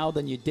more now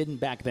than you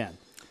didn't back then?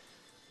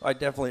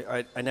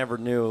 I never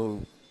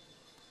knew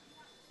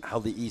how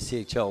the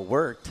ECHL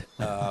worked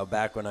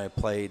back when I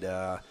played.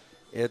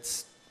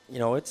 It's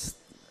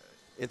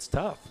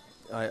tough.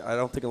 I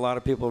don't think a lot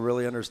of people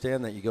really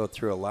understand that you go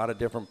through a lot of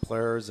different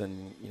players,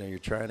 and you're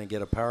trying to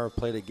get a power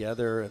play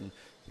together, and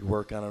you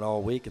work on it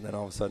all week, and then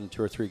all of a sudden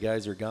 2 or 3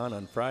 guys are gone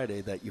on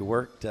Friday that you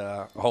worked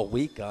all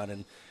week on,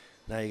 and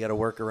now you got to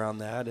work around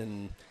that,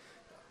 and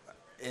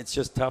it's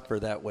just tougher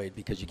that way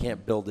because you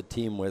can't build a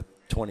team with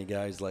 20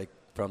 guys like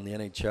from the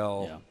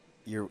NHL. Yeah.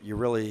 You're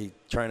really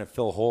trying to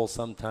fill holes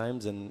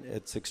sometimes, and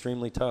it's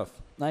extremely tough.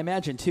 I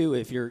imagine too,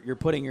 if you're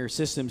putting your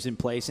systems in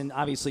place, and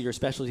obviously your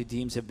specialty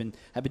teams have been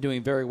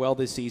doing very well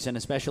this season,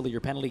 especially your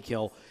penalty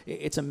kill.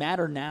 It's a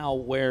matter now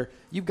where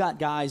you've got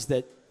guys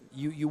that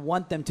you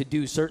want them to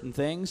do certain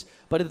things,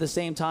 but at the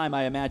same time,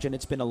 I imagine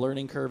it's been a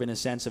learning curve in a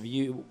sense of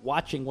you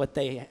watching what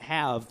they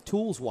have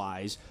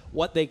tools-wise,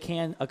 what they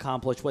can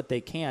accomplish, what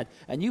they can't,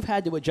 and you've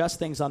had to adjust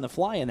things on the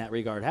fly in that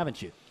regard,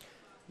 haven't you?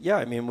 Yeah,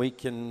 I mean, we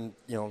can,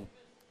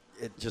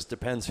 it just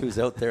depends who's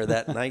out there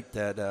that night.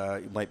 That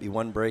it might be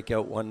one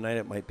breakout one night,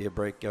 it might be a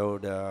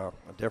breakout a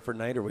different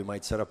night, or we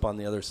might set up on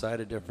the other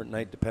side a different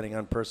night depending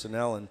on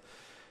personnel. And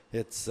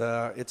it's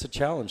a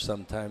challenge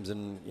sometimes.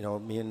 And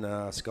me and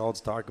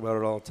Skaldes talk about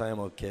it all the time.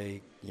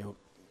 Okay,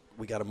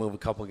 we got to move a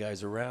couple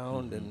guys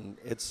around, and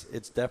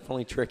it's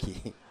definitely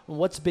tricky.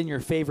 What's been your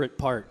favorite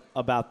part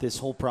about this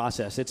whole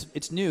process?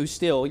 It's new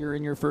still. You're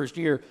in your first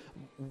year.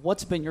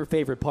 What's been your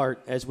favorite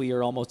part as we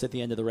are almost at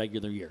the end of the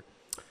regular year?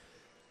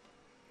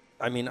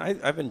 I mean,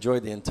 I've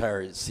enjoyed the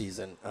entire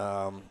season.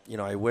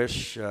 I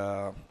wish,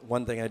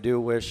 one thing I do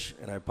wish,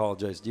 and I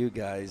apologize to you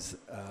guys,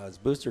 as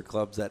booster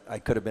clubs, that I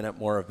could have been at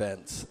more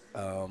events.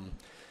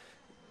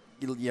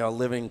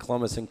 Living in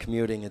Columbus and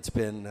commuting, it's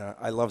been,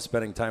 I love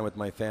spending time with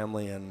my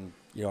family, and,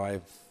 I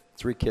have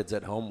 3 kids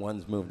at home.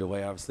 One's moved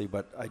away, obviously,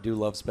 but I do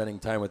love spending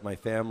time with my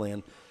family.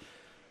 And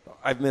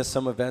I've missed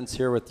some events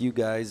here with you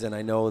guys, and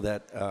I know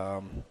that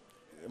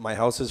my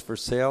house is for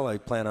sale. I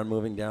plan on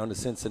moving down to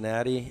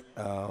Cincinnati.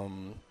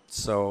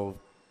 So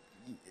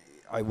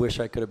I wish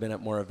I could have been at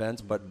more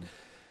events, but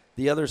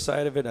the other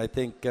side of it, I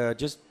think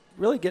just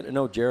really getting to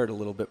know Jarrod a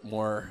little bit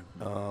more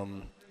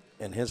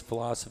and his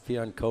philosophy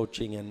on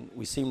coaching, and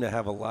we seem to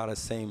have a lot of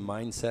same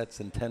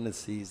mindsets and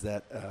tendencies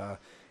that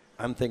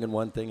I'm thinking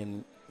one thing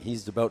and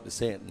he's about to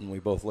say it, and we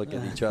both look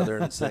at each other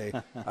and say,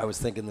 I was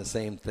thinking the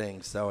same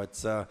thing. So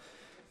it's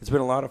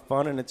been a lot of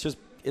fun, and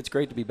it's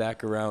great to be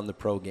back around the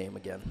pro game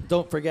again.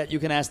 Don't forget, you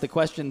can ask the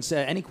questions,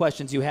 any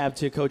questions you have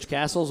to Coach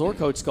Cassels or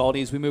Coach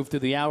Skalde as we move through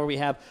the hour. We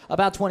have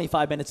about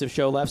 25 minutes of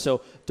show left,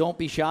 so don't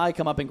be shy.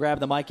 Come up and grab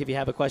the mic if you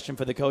have a question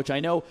for the coach.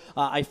 I know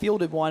I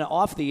fielded one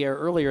off the air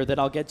earlier that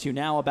I'll get to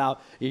now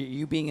about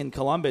you being in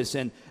Columbus,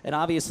 and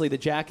obviously the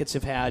Jackets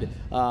have had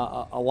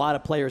a lot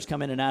of players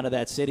come in and out of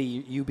that city,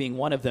 you being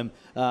one of them.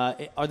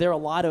 Are there a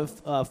lot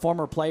of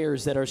former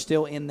players that are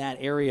still in that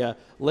area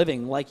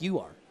living like you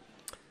are?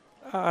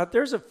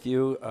 There's a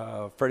few.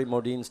 Freddie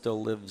Modine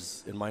still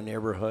lives in my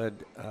neighborhood.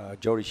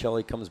 Jody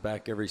Shelley comes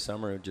back every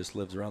summer, who just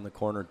lives around the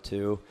corner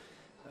too.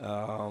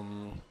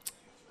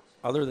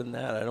 Other than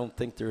that, I don't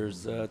think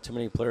there's too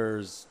many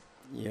players,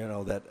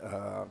 that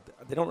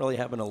they don't really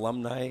have an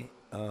alumni,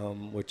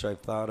 which I've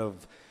thought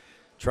of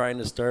trying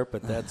to start,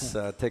 but that's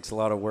takes a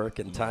lot of work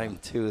and time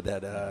too.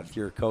 That if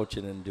you're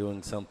coaching and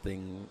doing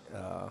something,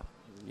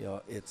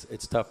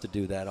 it's tough to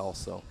do that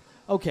also.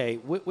 Okay,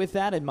 with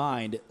that in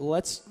mind,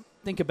 let's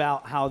think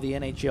about how the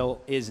NHL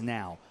is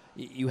now.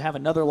 You have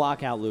another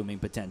lockout looming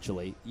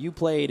potentially. You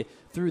played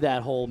through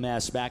that whole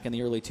mess back in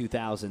the early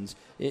 2000s.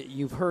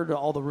 You've heard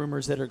all the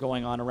rumors that are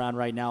going on around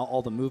right now,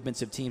 all the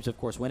movements of teams, of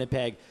course,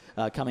 Winnipeg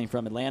coming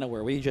from Atlanta,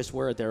 where we just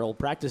were at their old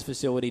practice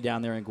facility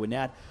down there in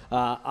Gwinnett.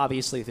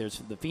 Obviously, there's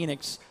the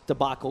Phoenix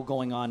debacle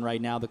going on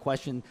right now. The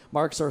question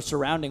marks are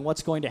surrounding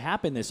what's going to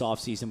happen this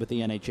offseason with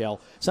the NHL.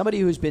 Somebody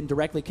who's been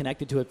directly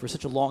connected to it for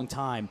such a long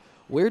time,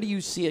 where do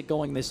you see it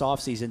going this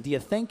offseason? Do you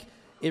think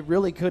it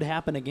really could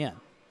happen again?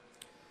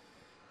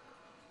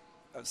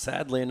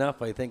 Sadly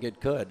enough, I think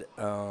it could.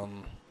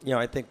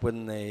 I think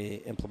when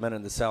they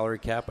implemented the salary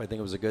cap, I think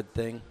it was a good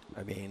thing.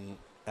 I mean,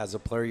 as a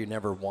player, you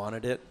never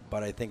wanted it,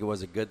 but I think it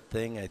was a good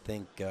thing. I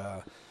think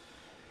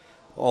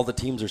all the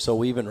teams are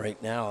so even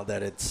right now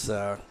that it's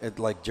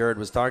like Jarrod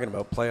was talking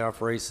about,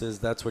 playoff races.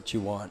 That's what you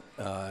want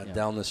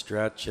down the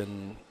stretch,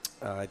 and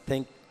I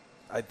think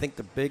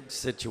the big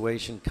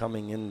situation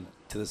coming into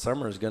the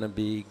summer is going to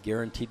be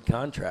guaranteed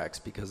contracts,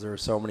 because there are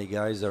so many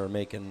guys that are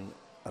making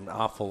an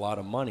awful lot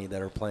of money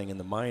that are playing in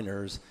the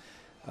minors.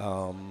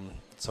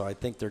 So I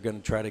think they're going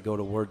to try to go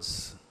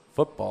towards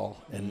football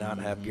and not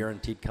have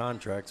guaranteed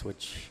contracts,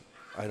 which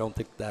I don't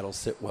think that'll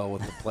sit well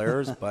with the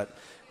players, but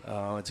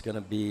it's going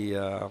to be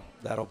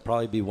that'll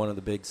probably be one of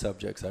the big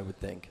subjects, I would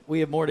think.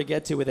 We have more to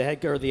get to with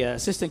the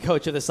assistant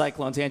coach of the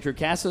Cyclones, Andrew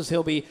Cassels.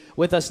 He'll be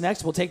with us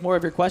next. We'll take more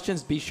of your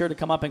questions. Be sure to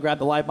come up and grab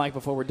the live mic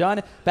before we're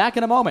done. Back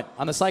in a moment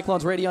on the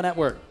Cyclones Radio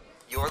Network.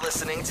 You're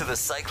listening to the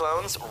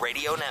Cyclones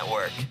Radio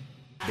Network.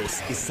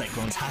 This is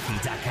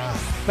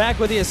CyclonesHockey.com. Back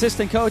with the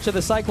assistant coach of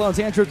the Cyclones,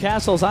 Andrew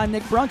Cassels. I'm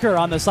Nick Brunker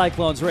on the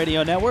Cyclones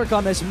Radio Network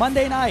on this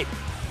Monday night.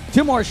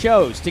 2 more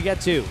shows to get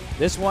to.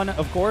 This one,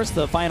 of course,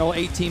 the final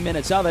 18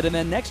 minutes of it. And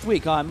then next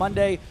week on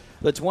Monday,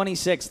 the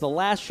 26th, the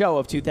last show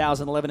of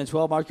 2011 and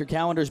 12. Mark your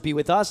calendars. Be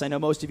with us. I know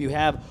most of you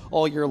have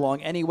all year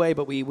long anyway,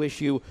 but we wish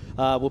you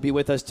will be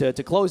with us to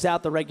close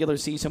out the regular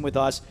season with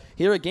us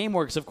here at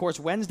GameWorks. Of course,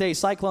 Wednesday,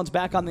 Cyclones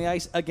back on the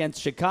ice against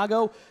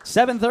Chicago.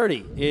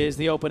 7:30 is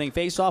the opening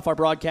faceoff. Our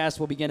broadcast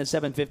will begin at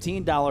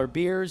 7:15. $1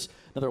 beers.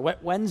 Another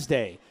wet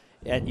Wednesday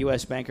at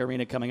U.S. Bank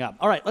Arena coming up.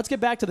 All right, let's get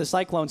back to the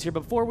Cyclones here.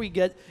 Before we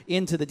get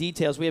into the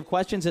details, we have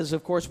questions, as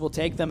of course we'll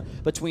take them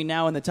between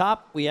now and the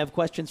top. We have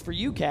questions for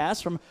you, Cass,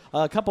 from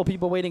a couple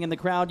people waiting in the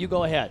crowd. You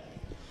go ahead.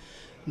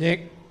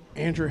 Nick,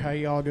 Andrew, how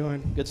y'all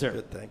doing? Good, sir.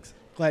 Good, thanks.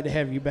 Glad to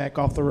have you back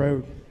off the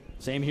road.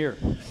 Same here.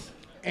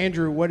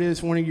 Andrew, what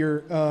is one of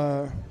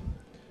your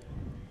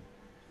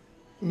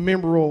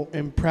memorable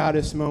and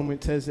proudest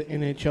moments as an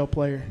NHL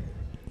player?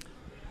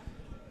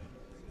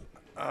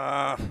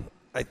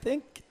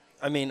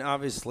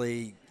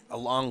 Obviously, a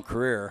long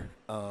career.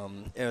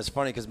 It was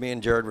funny because me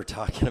and Jarrod were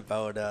talking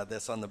about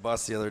this on the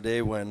bus the other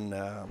day when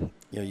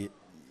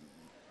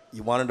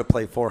you wanted to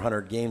play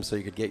 400 games so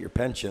you could get your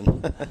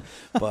pension,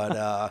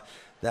 but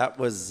that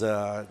was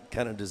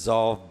kind of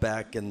dissolved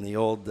back in the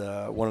old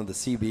one of the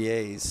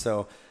CBAs.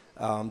 So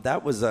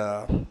that was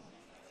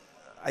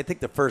I think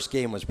the first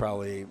game was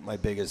probably my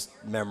biggest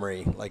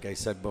memory. Like I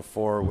said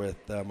before, with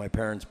my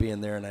parents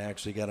being there, and I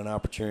actually got an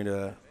opportunity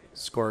to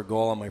score a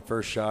goal on my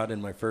first shot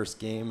in my first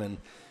game, and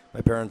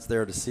my parents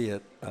there to see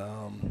it.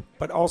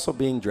 But also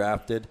being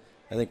drafted,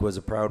 I think, was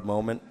a proud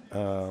moment,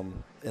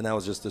 and that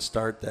was just a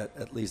start. That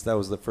at least that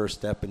was the first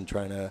step in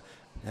trying to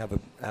have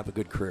a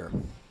good career.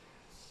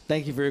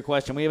 Thank you for your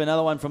question. We have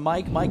another one from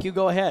Mike. Mike, you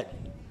go ahead.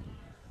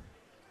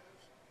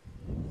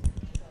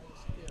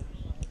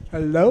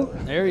 Hello.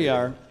 There you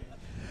are.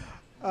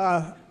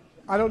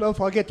 I don't know if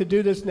I'll get to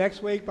do this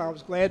next week, but I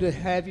was glad to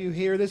have you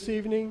here this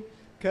evening,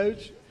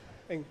 Coach.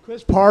 And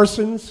Chris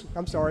Parsons,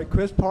 and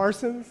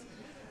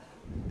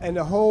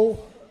the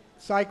whole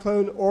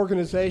Cyclone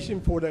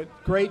organization for the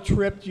great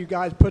trip you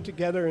guys put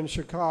together in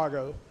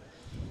Chicago.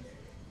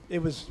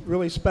 It was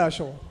really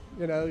special.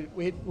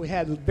 We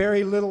had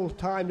very little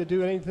time to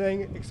do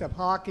anything except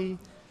hockey,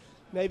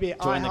 maybe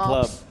Join the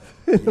club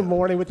in the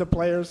morning with the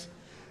players.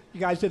 you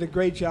guys did a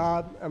great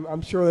job.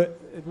 I'm sure that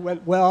it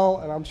went well,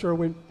 and I'm sure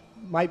we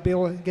might be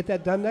able to get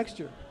that done next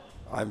year.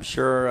 I'm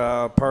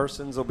sure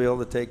Parsons will be able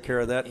to take care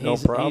of that, no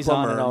problem, he's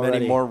on it or already.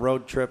 many more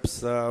road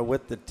trips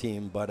with the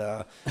team. But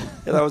yeah,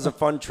 that was a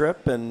fun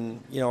trip,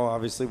 and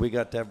obviously we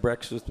got to have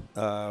breakfast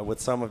with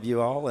some of you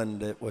all,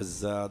 and it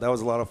was that was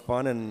a lot of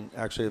fun. And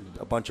actually,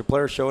 a bunch of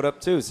players showed up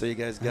too, so you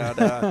guys got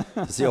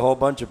to see a whole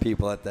bunch of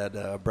people at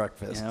that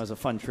breakfast. Yeah, that was a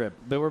fun trip.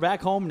 But we're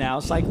back home now.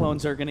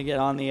 Cyclones are going to get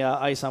on the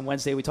ice on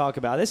Wednesday. We talk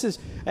about this is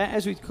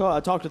as we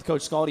talked with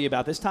Coach Skalde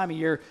about this time of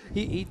year.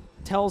 He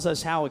tells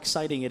us how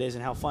exciting it is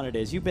and how fun it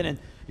is. You've been in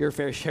your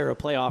fair share of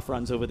playoff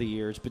runs over the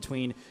years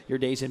between your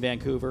days in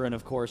Vancouver and,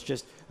 of course,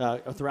 just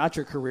throughout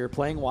your career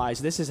playing-wise.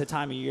 This is a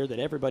time of year that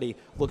everybody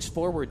looks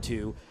forward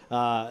to.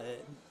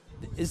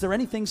 Is there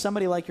anything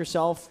somebody like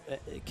yourself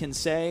can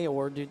say,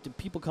 or do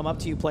people come up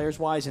to you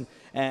players-wise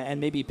and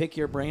maybe pick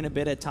your brain a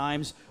bit at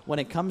times when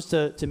it comes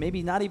to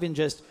maybe not even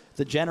just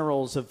the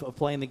generals of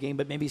playing the game,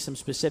 but maybe some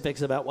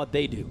specifics about what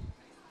they do?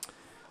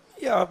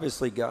 Yeah,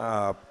 obviously,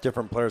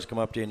 different players come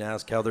up to you and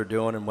ask how they're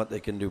doing and what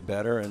they can do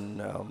better.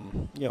 And,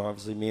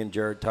 obviously me and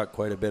Jarrod talk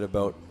quite a bit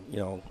about,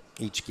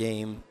 each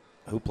game,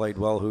 who played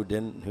well, who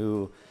didn't,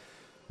 who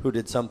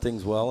did some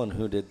things well and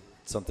who did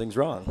some things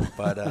wrong.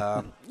 But,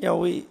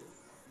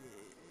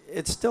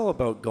 it's still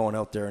about going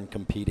out there and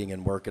competing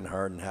and working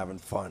hard and having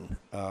fun.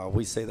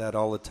 We say that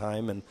all the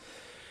time, and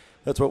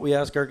that's what we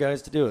ask our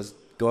guys to do is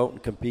go out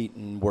and compete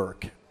and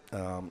work.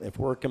 If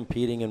we're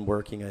competing and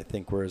working, I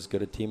think we're as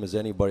good a team as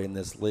anybody in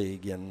this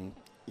league. And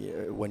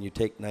when you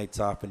take nights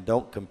off and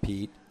don't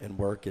compete and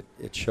work,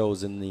 it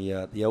shows in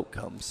the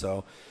outcome.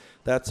 So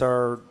that's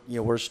our,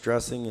 we're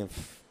stressing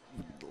if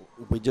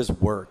we just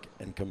work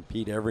and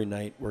compete every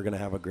night, we're going to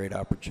have a great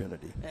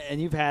opportunity.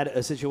 And you've had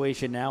a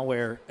situation now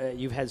where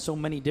you've had so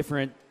many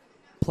different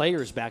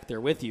players back there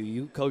with you.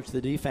 You coach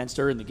the defense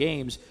during the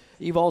games.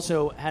 You've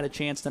also had a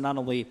chance to not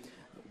only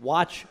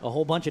watch a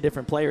whole bunch of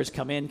different players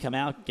come in, come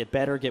out, get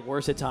better, get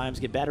worse at times,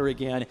 get better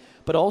again,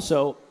 but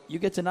also you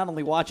get to not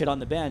only watch it on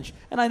the bench,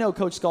 and I know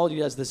Coach Skalde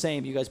does the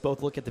same. You guys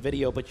both look at the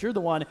video, but you're the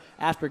one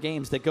after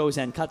games that goes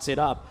and cuts it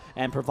up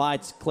and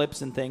provides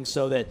clips and things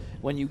so that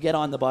when you get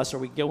on the bus or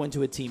we go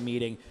into a team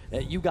meeting,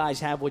 you guys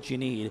have what you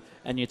need,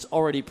 and it's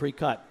already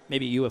pre-cut.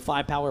 Maybe you have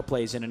 5 power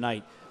plays in a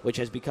night, which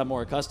has become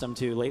more accustomed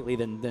to lately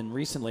than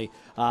recently,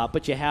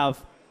 but you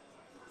have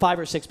 5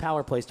 or 6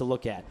 power plays to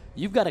look at.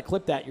 You've got to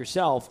clip that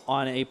yourself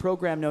on a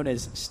program known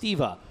as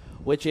Steva,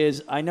 which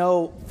is, I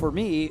know for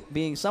me,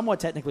 being somewhat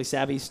technically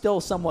savvy,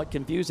 still somewhat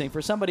confusing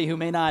for somebody who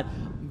may not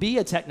be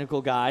a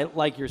technical guy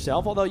like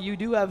yourself, although you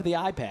do have the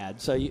iPad,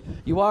 so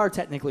you are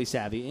technically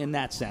savvy in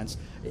that sense.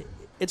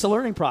 It's a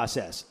learning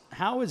process.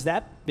 How has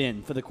that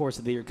been for the course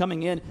of the year,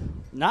 coming in,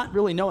 not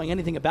really knowing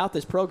anything about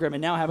this program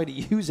and now having to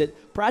use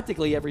it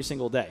practically every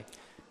single day?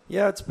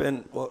 Yeah, it's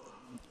been, well,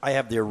 I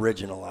have the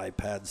original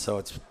iPad, so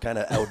it's kind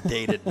of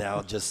outdated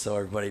now, just so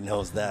everybody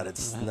knows that.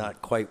 It's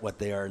not quite what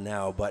they are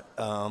now. But,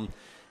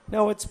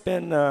 no, it's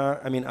been,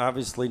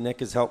 obviously Nick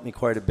has helped me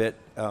quite a bit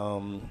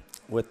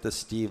with the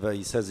Steva.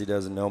 He says he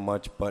doesn't know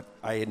much, but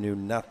I knew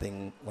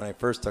nothing when I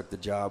first took the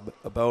job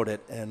about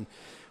it. And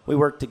we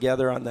worked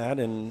together on that,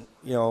 and,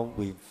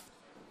 we've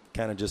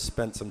kind of just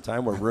spent some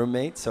time. We're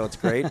roommates, so it's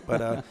great.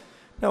 But,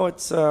 no,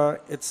 it's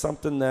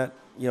something that,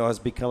 has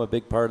become a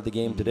big part of the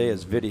game today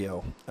is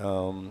video.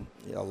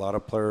 A lot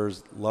of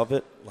players love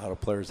it. A lot of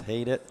players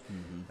hate it.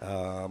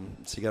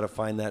 So you got to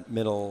find that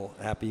middle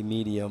happy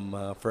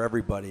medium for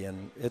everybody.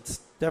 And it's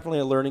definitely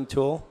a learning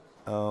tool.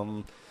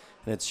 And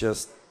it's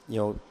just,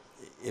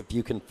 if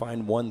you can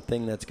find one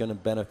thing that's going to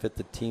benefit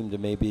the team to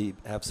maybe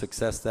have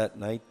success that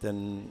night,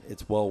 then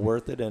it's well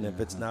worth it. And if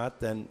it's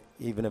not, then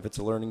even if it's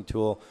a learning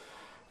tool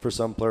for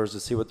some players to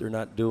see what they're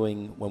not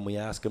doing when we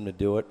ask them to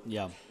do it,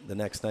 the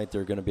next night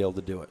they're going to be able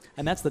to do it.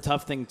 And that's the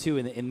tough thing, too,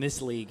 in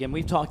this league. And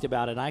we've talked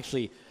about it. I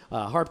actually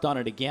harped on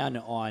it again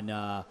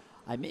on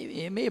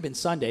it may have been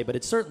Sunday, but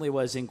it certainly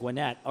was in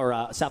Gwinnett,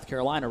 or South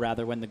Carolina,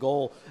 rather, when the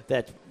goal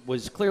that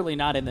was clearly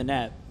not in the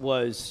net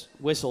was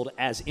whistled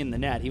as in the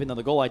net, even though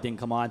the goal light didn't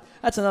come on.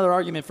 That's another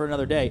argument for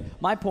another day.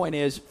 My point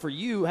is, for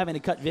you having to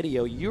cut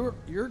video, your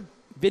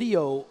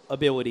video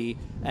ability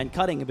and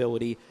cutting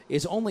ability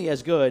is only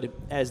as good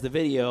as the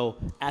video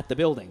at the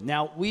building.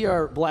 Now, we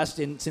are blessed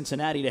in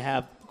Cincinnati to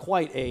have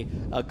quite a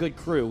good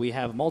crew. We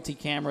have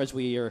multi-cameras.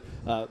 We are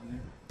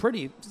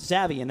pretty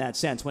savvy in that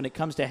sense when it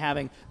comes to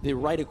having the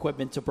right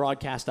equipment to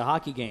broadcast a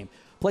hockey game.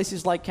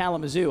 Places like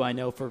Kalamazoo, I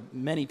know for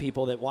many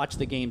people that watch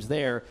the games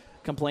there,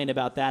 complain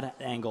about that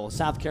angle.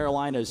 South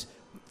Carolina's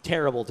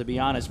terrible, to be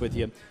honest with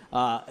you.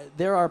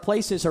 There are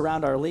places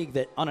around our league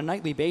that on a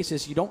nightly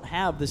basis you don't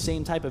have the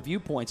same type of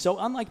viewpoint. So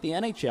unlike the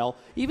NHL,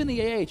 even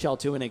the AHL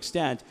to an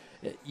extent,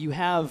 you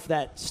have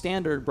that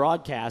standard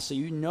broadcast, so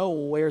you know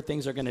where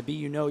things are going to be.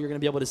 You know you're going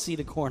to be able to see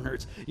the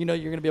corners. You know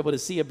you're going to be able to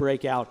see a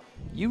breakout.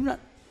 You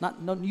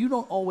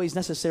don't always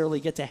necessarily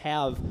get to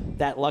have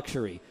that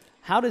luxury.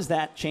 How does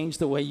that change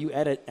the way you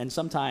edit and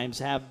sometimes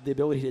have the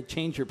ability to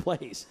change your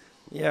plays?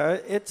 Yeah,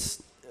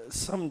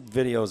 some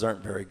videos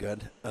aren't very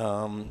good.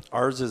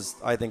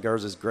 I think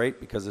ours is great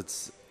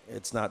because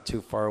it's not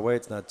too far away,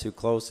 it's not too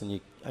close,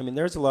 and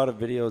there's a lot of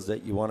videos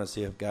that you want to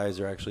see if guys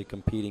are actually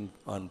competing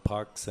on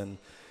pucks and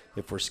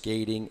if we're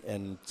skating,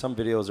 and some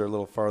videos are a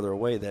little farther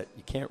away that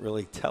you can't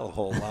really tell a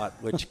whole lot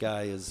which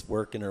guy is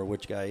working or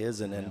which guy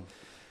isn't, and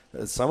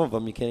some of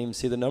them you can't even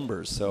see the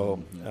numbers.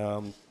 So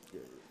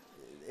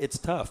it's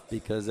tough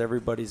because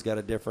everybody's got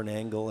a different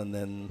angle, and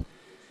then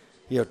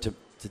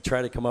to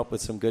try to come up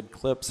with some good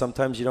clips.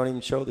 Sometimes you don't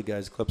even show the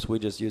guys clips. We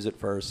just use it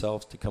for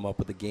ourselves to come up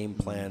with a game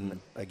plan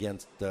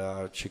against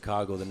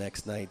Chicago the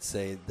next night,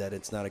 say that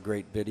it's not a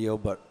great video,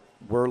 but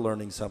we're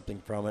learning something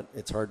from it.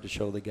 It's hard to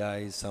show the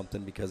guys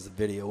something because the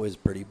video is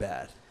pretty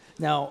bad.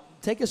 Now,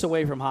 take us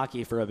away from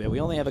hockey for a bit. We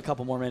only have a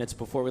couple more minutes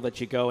before we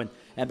let you go and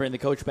bring the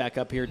coach back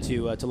up here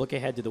to look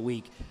ahead to the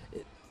week.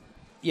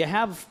 You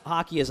have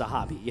hockey as a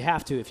hobby. You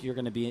have to if you're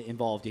going to be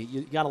involved.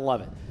 You got to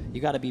love it.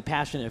 You got to be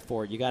passionate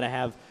for it. You got to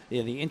have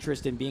the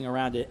interest in being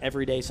around it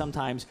every day,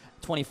 sometimes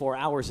 24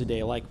 hours a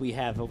day like we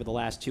have over the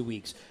last 2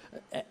 weeks.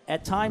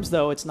 At times,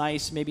 though, it's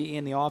nice maybe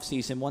in the off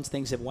season once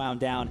things have wound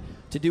down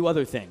to do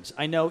other things.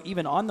 I know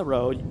even on the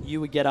road,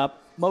 you would get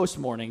up most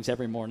mornings,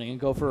 every morning,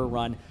 and go for a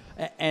run.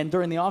 And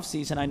during the off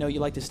season, I know you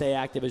like to stay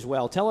active as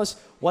well. Tell us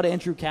what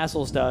Andrew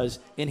Cassels does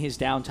in his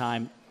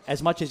downtime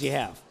as much as you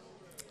have.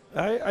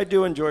 I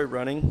do enjoy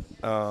running.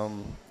 I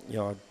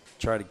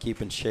try to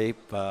keep in shape.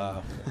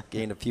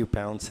 Gained a few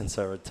pounds since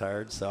I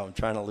retired, so I'm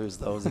trying to lose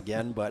those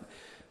again. But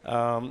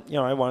I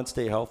want to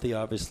stay healthy,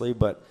 obviously.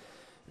 But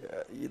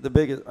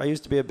I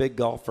used to be a big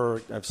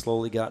golfer. I've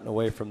slowly gotten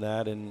away from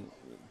that, and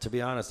to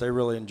be honest, I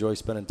really enjoy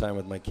spending time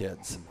with my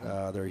kids.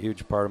 They're a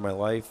huge part of my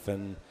life,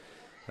 and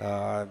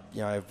I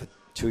have a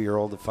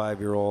 2-year-old, a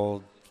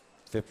 5-year-old,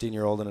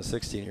 15-year-old, and a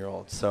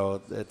 16-year-old. So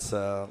it's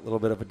a little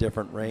bit of a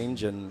different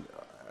range, and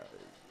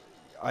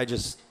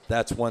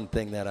that's one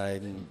thing that I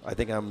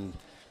think I'm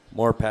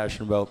more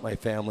passionate about my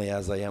family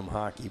as I am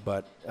hockey,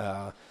 but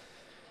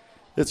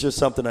it's just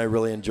something I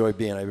really enjoy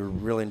being. I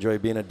really enjoy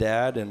being a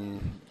dad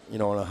and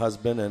a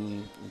husband,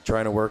 and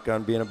trying to work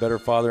on being a better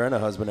father and a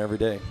husband every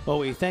day. Well,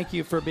 we thank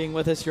you for being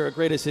with us. You're a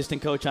great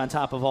assistant coach on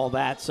top of all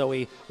that, so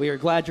we are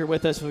glad you're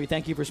with us. We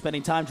thank you for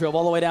spending time. Drove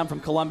all the way down from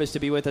Columbus to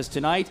be with us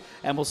tonight,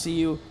 and we'll see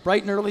you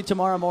bright and early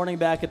tomorrow morning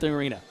back at the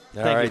arena.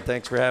 All right,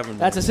 thanks for having me.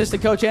 That's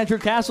assistant coach Andrew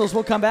Cassels.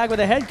 We'll come back with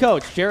the head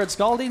coach, Jarrod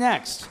Skalde,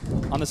 next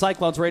on the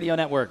Cyclones Radio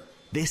Network.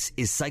 This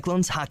is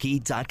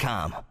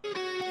CyclonesHockey.com.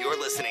 You're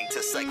listening to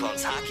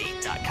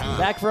CyclonesHockey.com.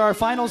 Back for our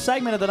final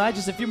segment of the night.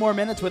 Just a few more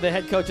minutes with the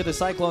head coach of the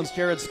Cyclones,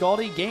 Jarrod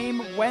Skalde.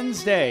 Game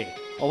Wednesday,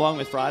 along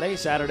with Friday,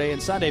 Saturday,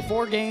 and Sunday.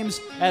 4 games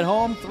at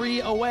home,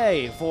 3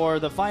 away for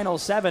the final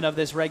 7 of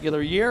this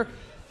regular year.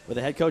 With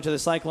the head coach of the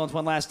Cyclones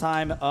one last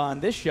time on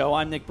this show,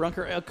 I'm Nick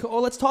Brunker.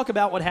 Let's talk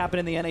about what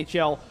happened in the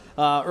NHL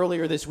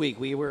earlier this week.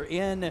 We were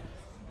in...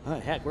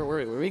 where were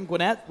we? We were in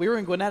Gwinnett. We were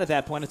in Gwinnett at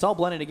that point. It's all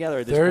blended together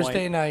at this point.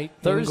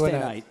 Thursday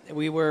night.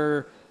 We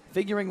were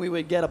figuring we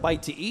would get a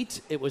bite to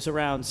eat. It was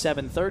around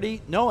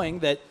 7:30, knowing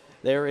that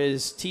there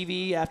is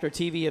TV after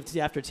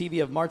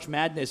TV of March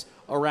Madness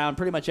around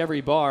pretty much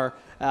every bar.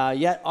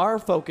 Yet our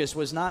focus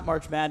was not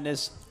March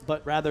Madness,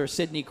 but rather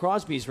Sidney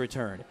Crosby's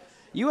return.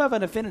 You have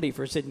an affinity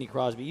for Sidney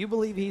Crosby. You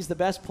believe he's the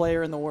best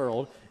player in the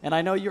world, and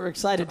I know you're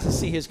excited to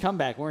see his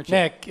comeback, weren't you?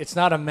 Nick, it's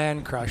not a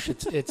man crush.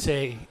 It's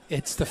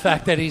the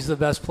fact that he's the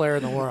best player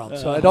in the world.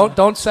 So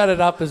don't set it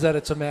up as that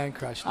it's a man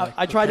crush, Nick,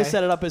 I tried to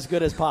set it up as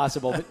good as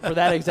possible, but for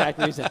that exact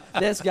reason.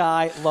 This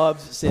guy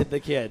loves Sid the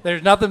Kid.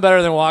 There's nothing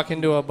better than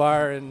walking to a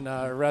bar and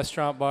a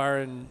restaurant bar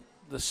in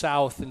the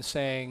South and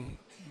saying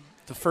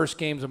the first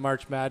games of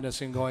March Madness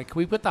and going, "Can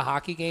we put the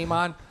hockey game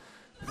on?"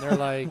 And they're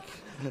like,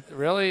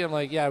 "Really?" I'm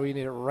like, "Yeah, we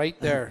need it right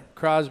there.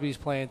 Crosby's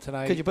playing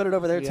tonight." Could you put it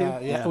over there too?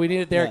 Yeah. We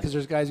need it there because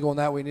there's guys going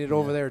that way. We need it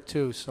over there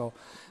too. So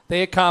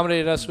they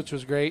accommodated us, which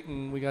was great,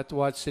 and we got to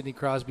watch Sidney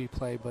Crosby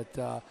play.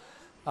 But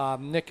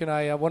Nick and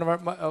I,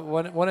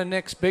 one of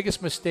Nick's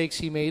biggest mistakes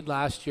he made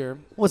last year.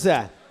 What's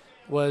that?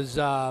 Was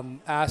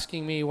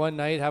asking me one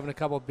night, having a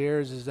couple of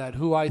beers, is that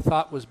who I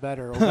thought was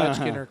better,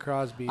 Ovechkin or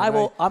Crosby? I'm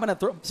going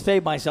to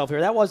fade myself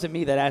here. That wasn't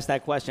me that asked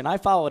that question. I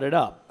followed it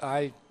up.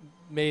 I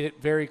made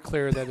it very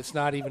clear that it's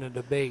not even a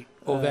debate,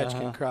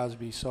 Ovechkin,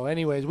 Crosby. So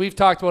anyways, we've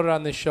talked about it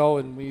on this show,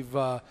 and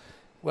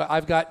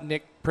I've got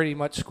Nick pretty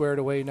much squared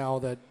away now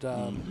that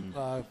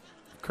I'll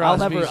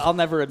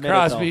never admit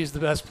Crosby's the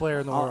best player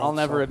in the world. I'll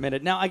never admit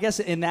it. Now, I guess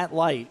in that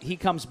light, he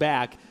comes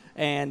back,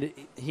 and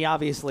he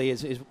obviously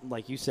is,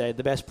 like you said,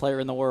 the best player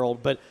in the world.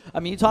 But, I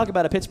mean, you talk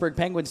about a Pittsburgh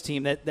Penguins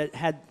team that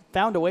had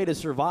found a way to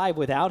survive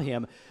without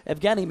him.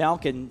 Evgeny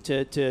Malkin,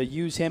 to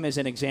use him as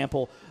an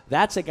example,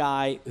 that's a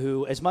guy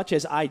who, as much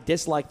as I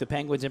dislike the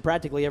Penguins and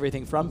practically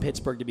everything from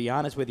Pittsburgh, to be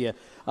honest with you,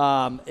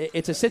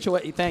 it's a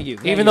situation. Thank you.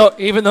 Even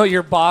though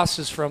your boss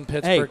is from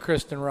Pittsburgh,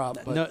 Kristen Robb.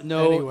 But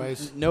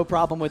anyways, no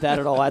problem with that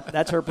at all.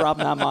 That's her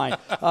problem, not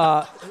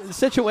mine.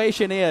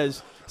 Situation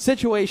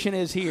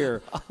is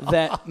here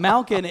that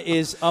Malkin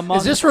is among.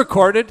 Is this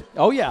recorded?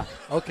 Oh yeah.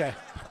 Okay.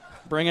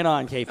 Bring it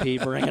on,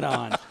 KP. Bring it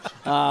on.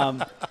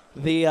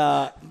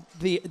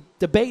 The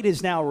debate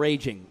is now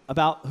raging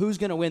about who's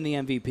going to win the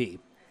MVP.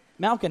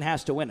 Malkin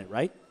has to win it,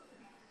 right?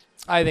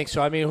 I think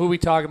so. I mean, who are we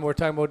talking about? We're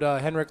talking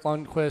about Henrik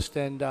Lundqvist,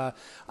 and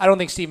I don't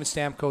think Steven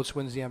Stamkos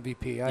wins the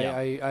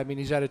MVP. I mean,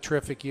 he's had a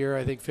terrific year.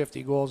 I think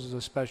 50 goals is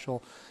a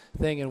special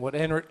thing, and what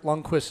Henrik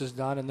Lundqvist has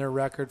done and their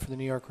record for the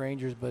New York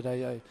Rangers, but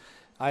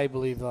I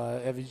believe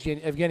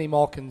Evgeny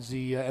Malkin's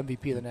the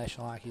MVP of the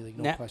National Hockey League,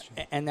 no question.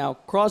 And now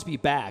Crosby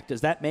back,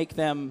 does that make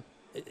them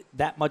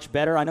that much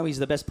better? I know he's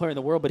the best player in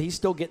the world, but he's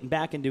still getting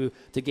back into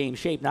game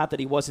shape. Not that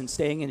he wasn't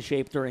staying in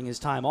shape during his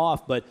time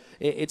off, but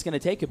it's going to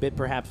take a bit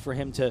perhaps for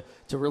him to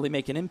really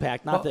make an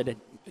impact.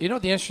 You know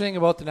the interesting thing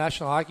about the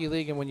National Hockey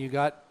League, and when you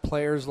got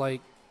players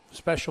like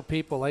special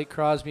people like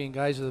Crosby and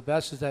guys are the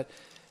best, is that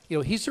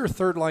he's their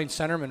third line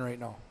centerman right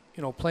now.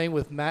 Playing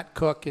with Matt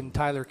Cook and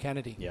Tyler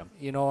Kennedy. Yeah.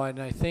 And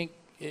I think.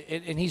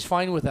 And he's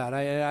fine with that.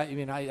 I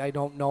mean, I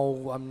don't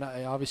know. I'm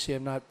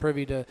not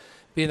privy to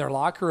be in their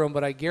locker room,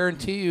 but I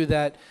guarantee you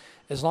that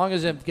as long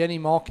as Evgeny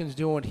Malkin's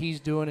doing what he's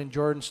doing and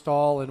Jordan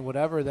Staal and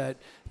whatever, that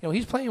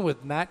he's playing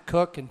with Matt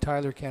Cook and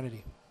Tyler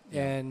Kennedy,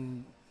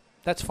 and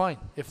that's fine.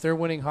 If they're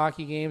winning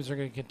hockey games, they're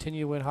going to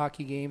continue to win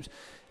hockey games.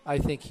 I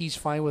think he's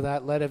fine with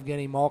that. Let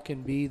Evgeny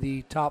Malkin be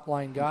the top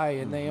line guy,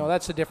 and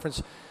that's the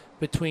difference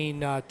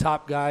between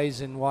top guys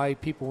and why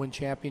people win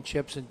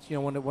championships. And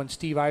when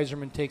Steve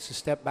Yzerman takes a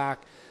step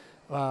back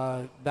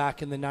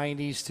in the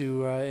 90s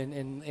to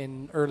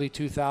in early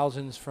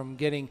 2000s from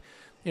getting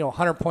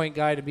 100-point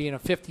guy to being a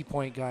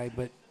 50-point guy,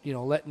 but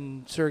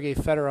letting Sergei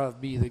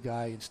Fedorov be the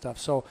guy and stuff.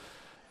 So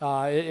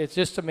it's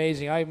just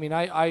amazing. I mean,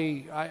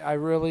 I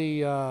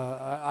really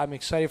I'm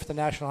excited for the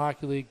National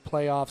Hockey League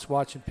playoffs,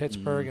 watching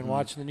Pittsburgh and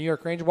watching the New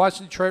York Rangers,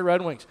 watching Detroit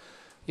Red Wings.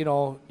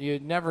 You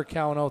never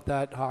count out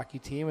that hockey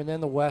team, and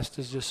then the West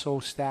is just so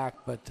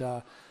stacked.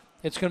 But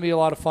it's going to be a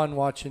lot of fun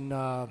watching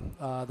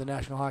the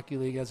National Hockey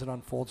League as it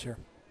unfolds here.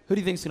 Who do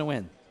you think is going to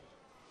win?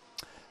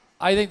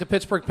 I think the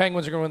Pittsburgh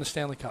Penguins are going to win the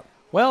Stanley Cup.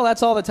 Well,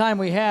 that's all the time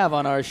we have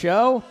on our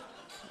show.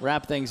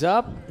 Wrap things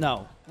up.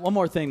 No, one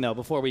more thing, though,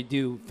 before we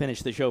do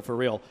finish the show for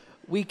real.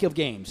 Week of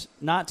games,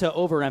 not to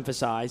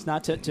overemphasize,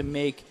 not to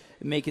make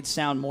it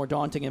sound more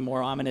daunting and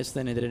more ominous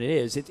than it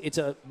is. It's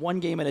a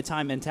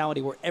one-game-at-a-time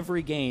mentality where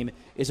every game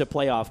is a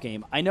playoff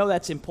game. I know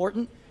that's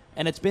important,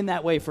 and it's been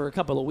that way for a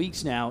couple of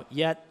weeks now,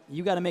 yet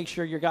you got to make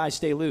sure your guys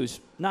stay loose.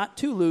 Not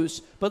too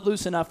loose, but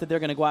loose enough that they're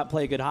going to go out and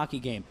play a good hockey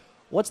game.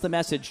 What's the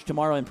message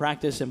tomorrow in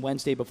practice and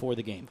Wednesday before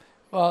the game?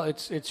 Well,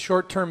 it's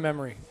short-term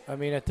memory. I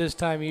mean, at this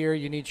time of year,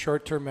 you need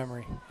short-term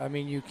memory. I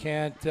mean, we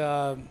can't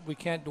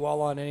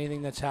dwell on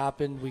anything that's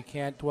happened. We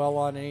can't dwell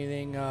on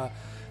anything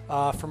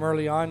from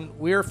early on.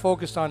 We're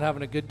focused on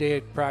having a good day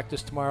at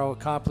practice tomorrow,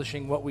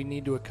 accomplishing what we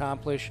need to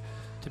accomplish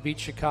to beat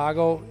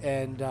Chicago,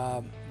 and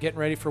getting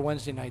ready for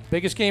Wednesday night.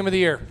 Biggest game of the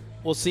year.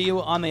 We'll see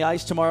you on the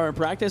ice tomorrow in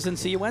practice, and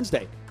see you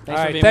Wednesday.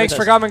 Thanks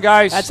for coming,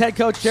 guys. That's head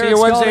coach Jarrod Skalde. See you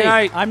Wednesday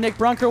night. I'm Nick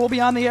Brunker. We'll be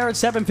on the air at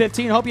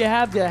 7:15. Hope you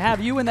have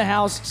you in the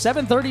house.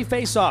 7:30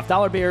 face-off.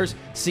 Dollar Beers.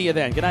 See you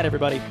then. Good night,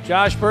 everybody.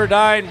 Josh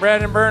Burdine,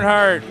 Brandon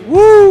Bernhard.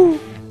 Woo!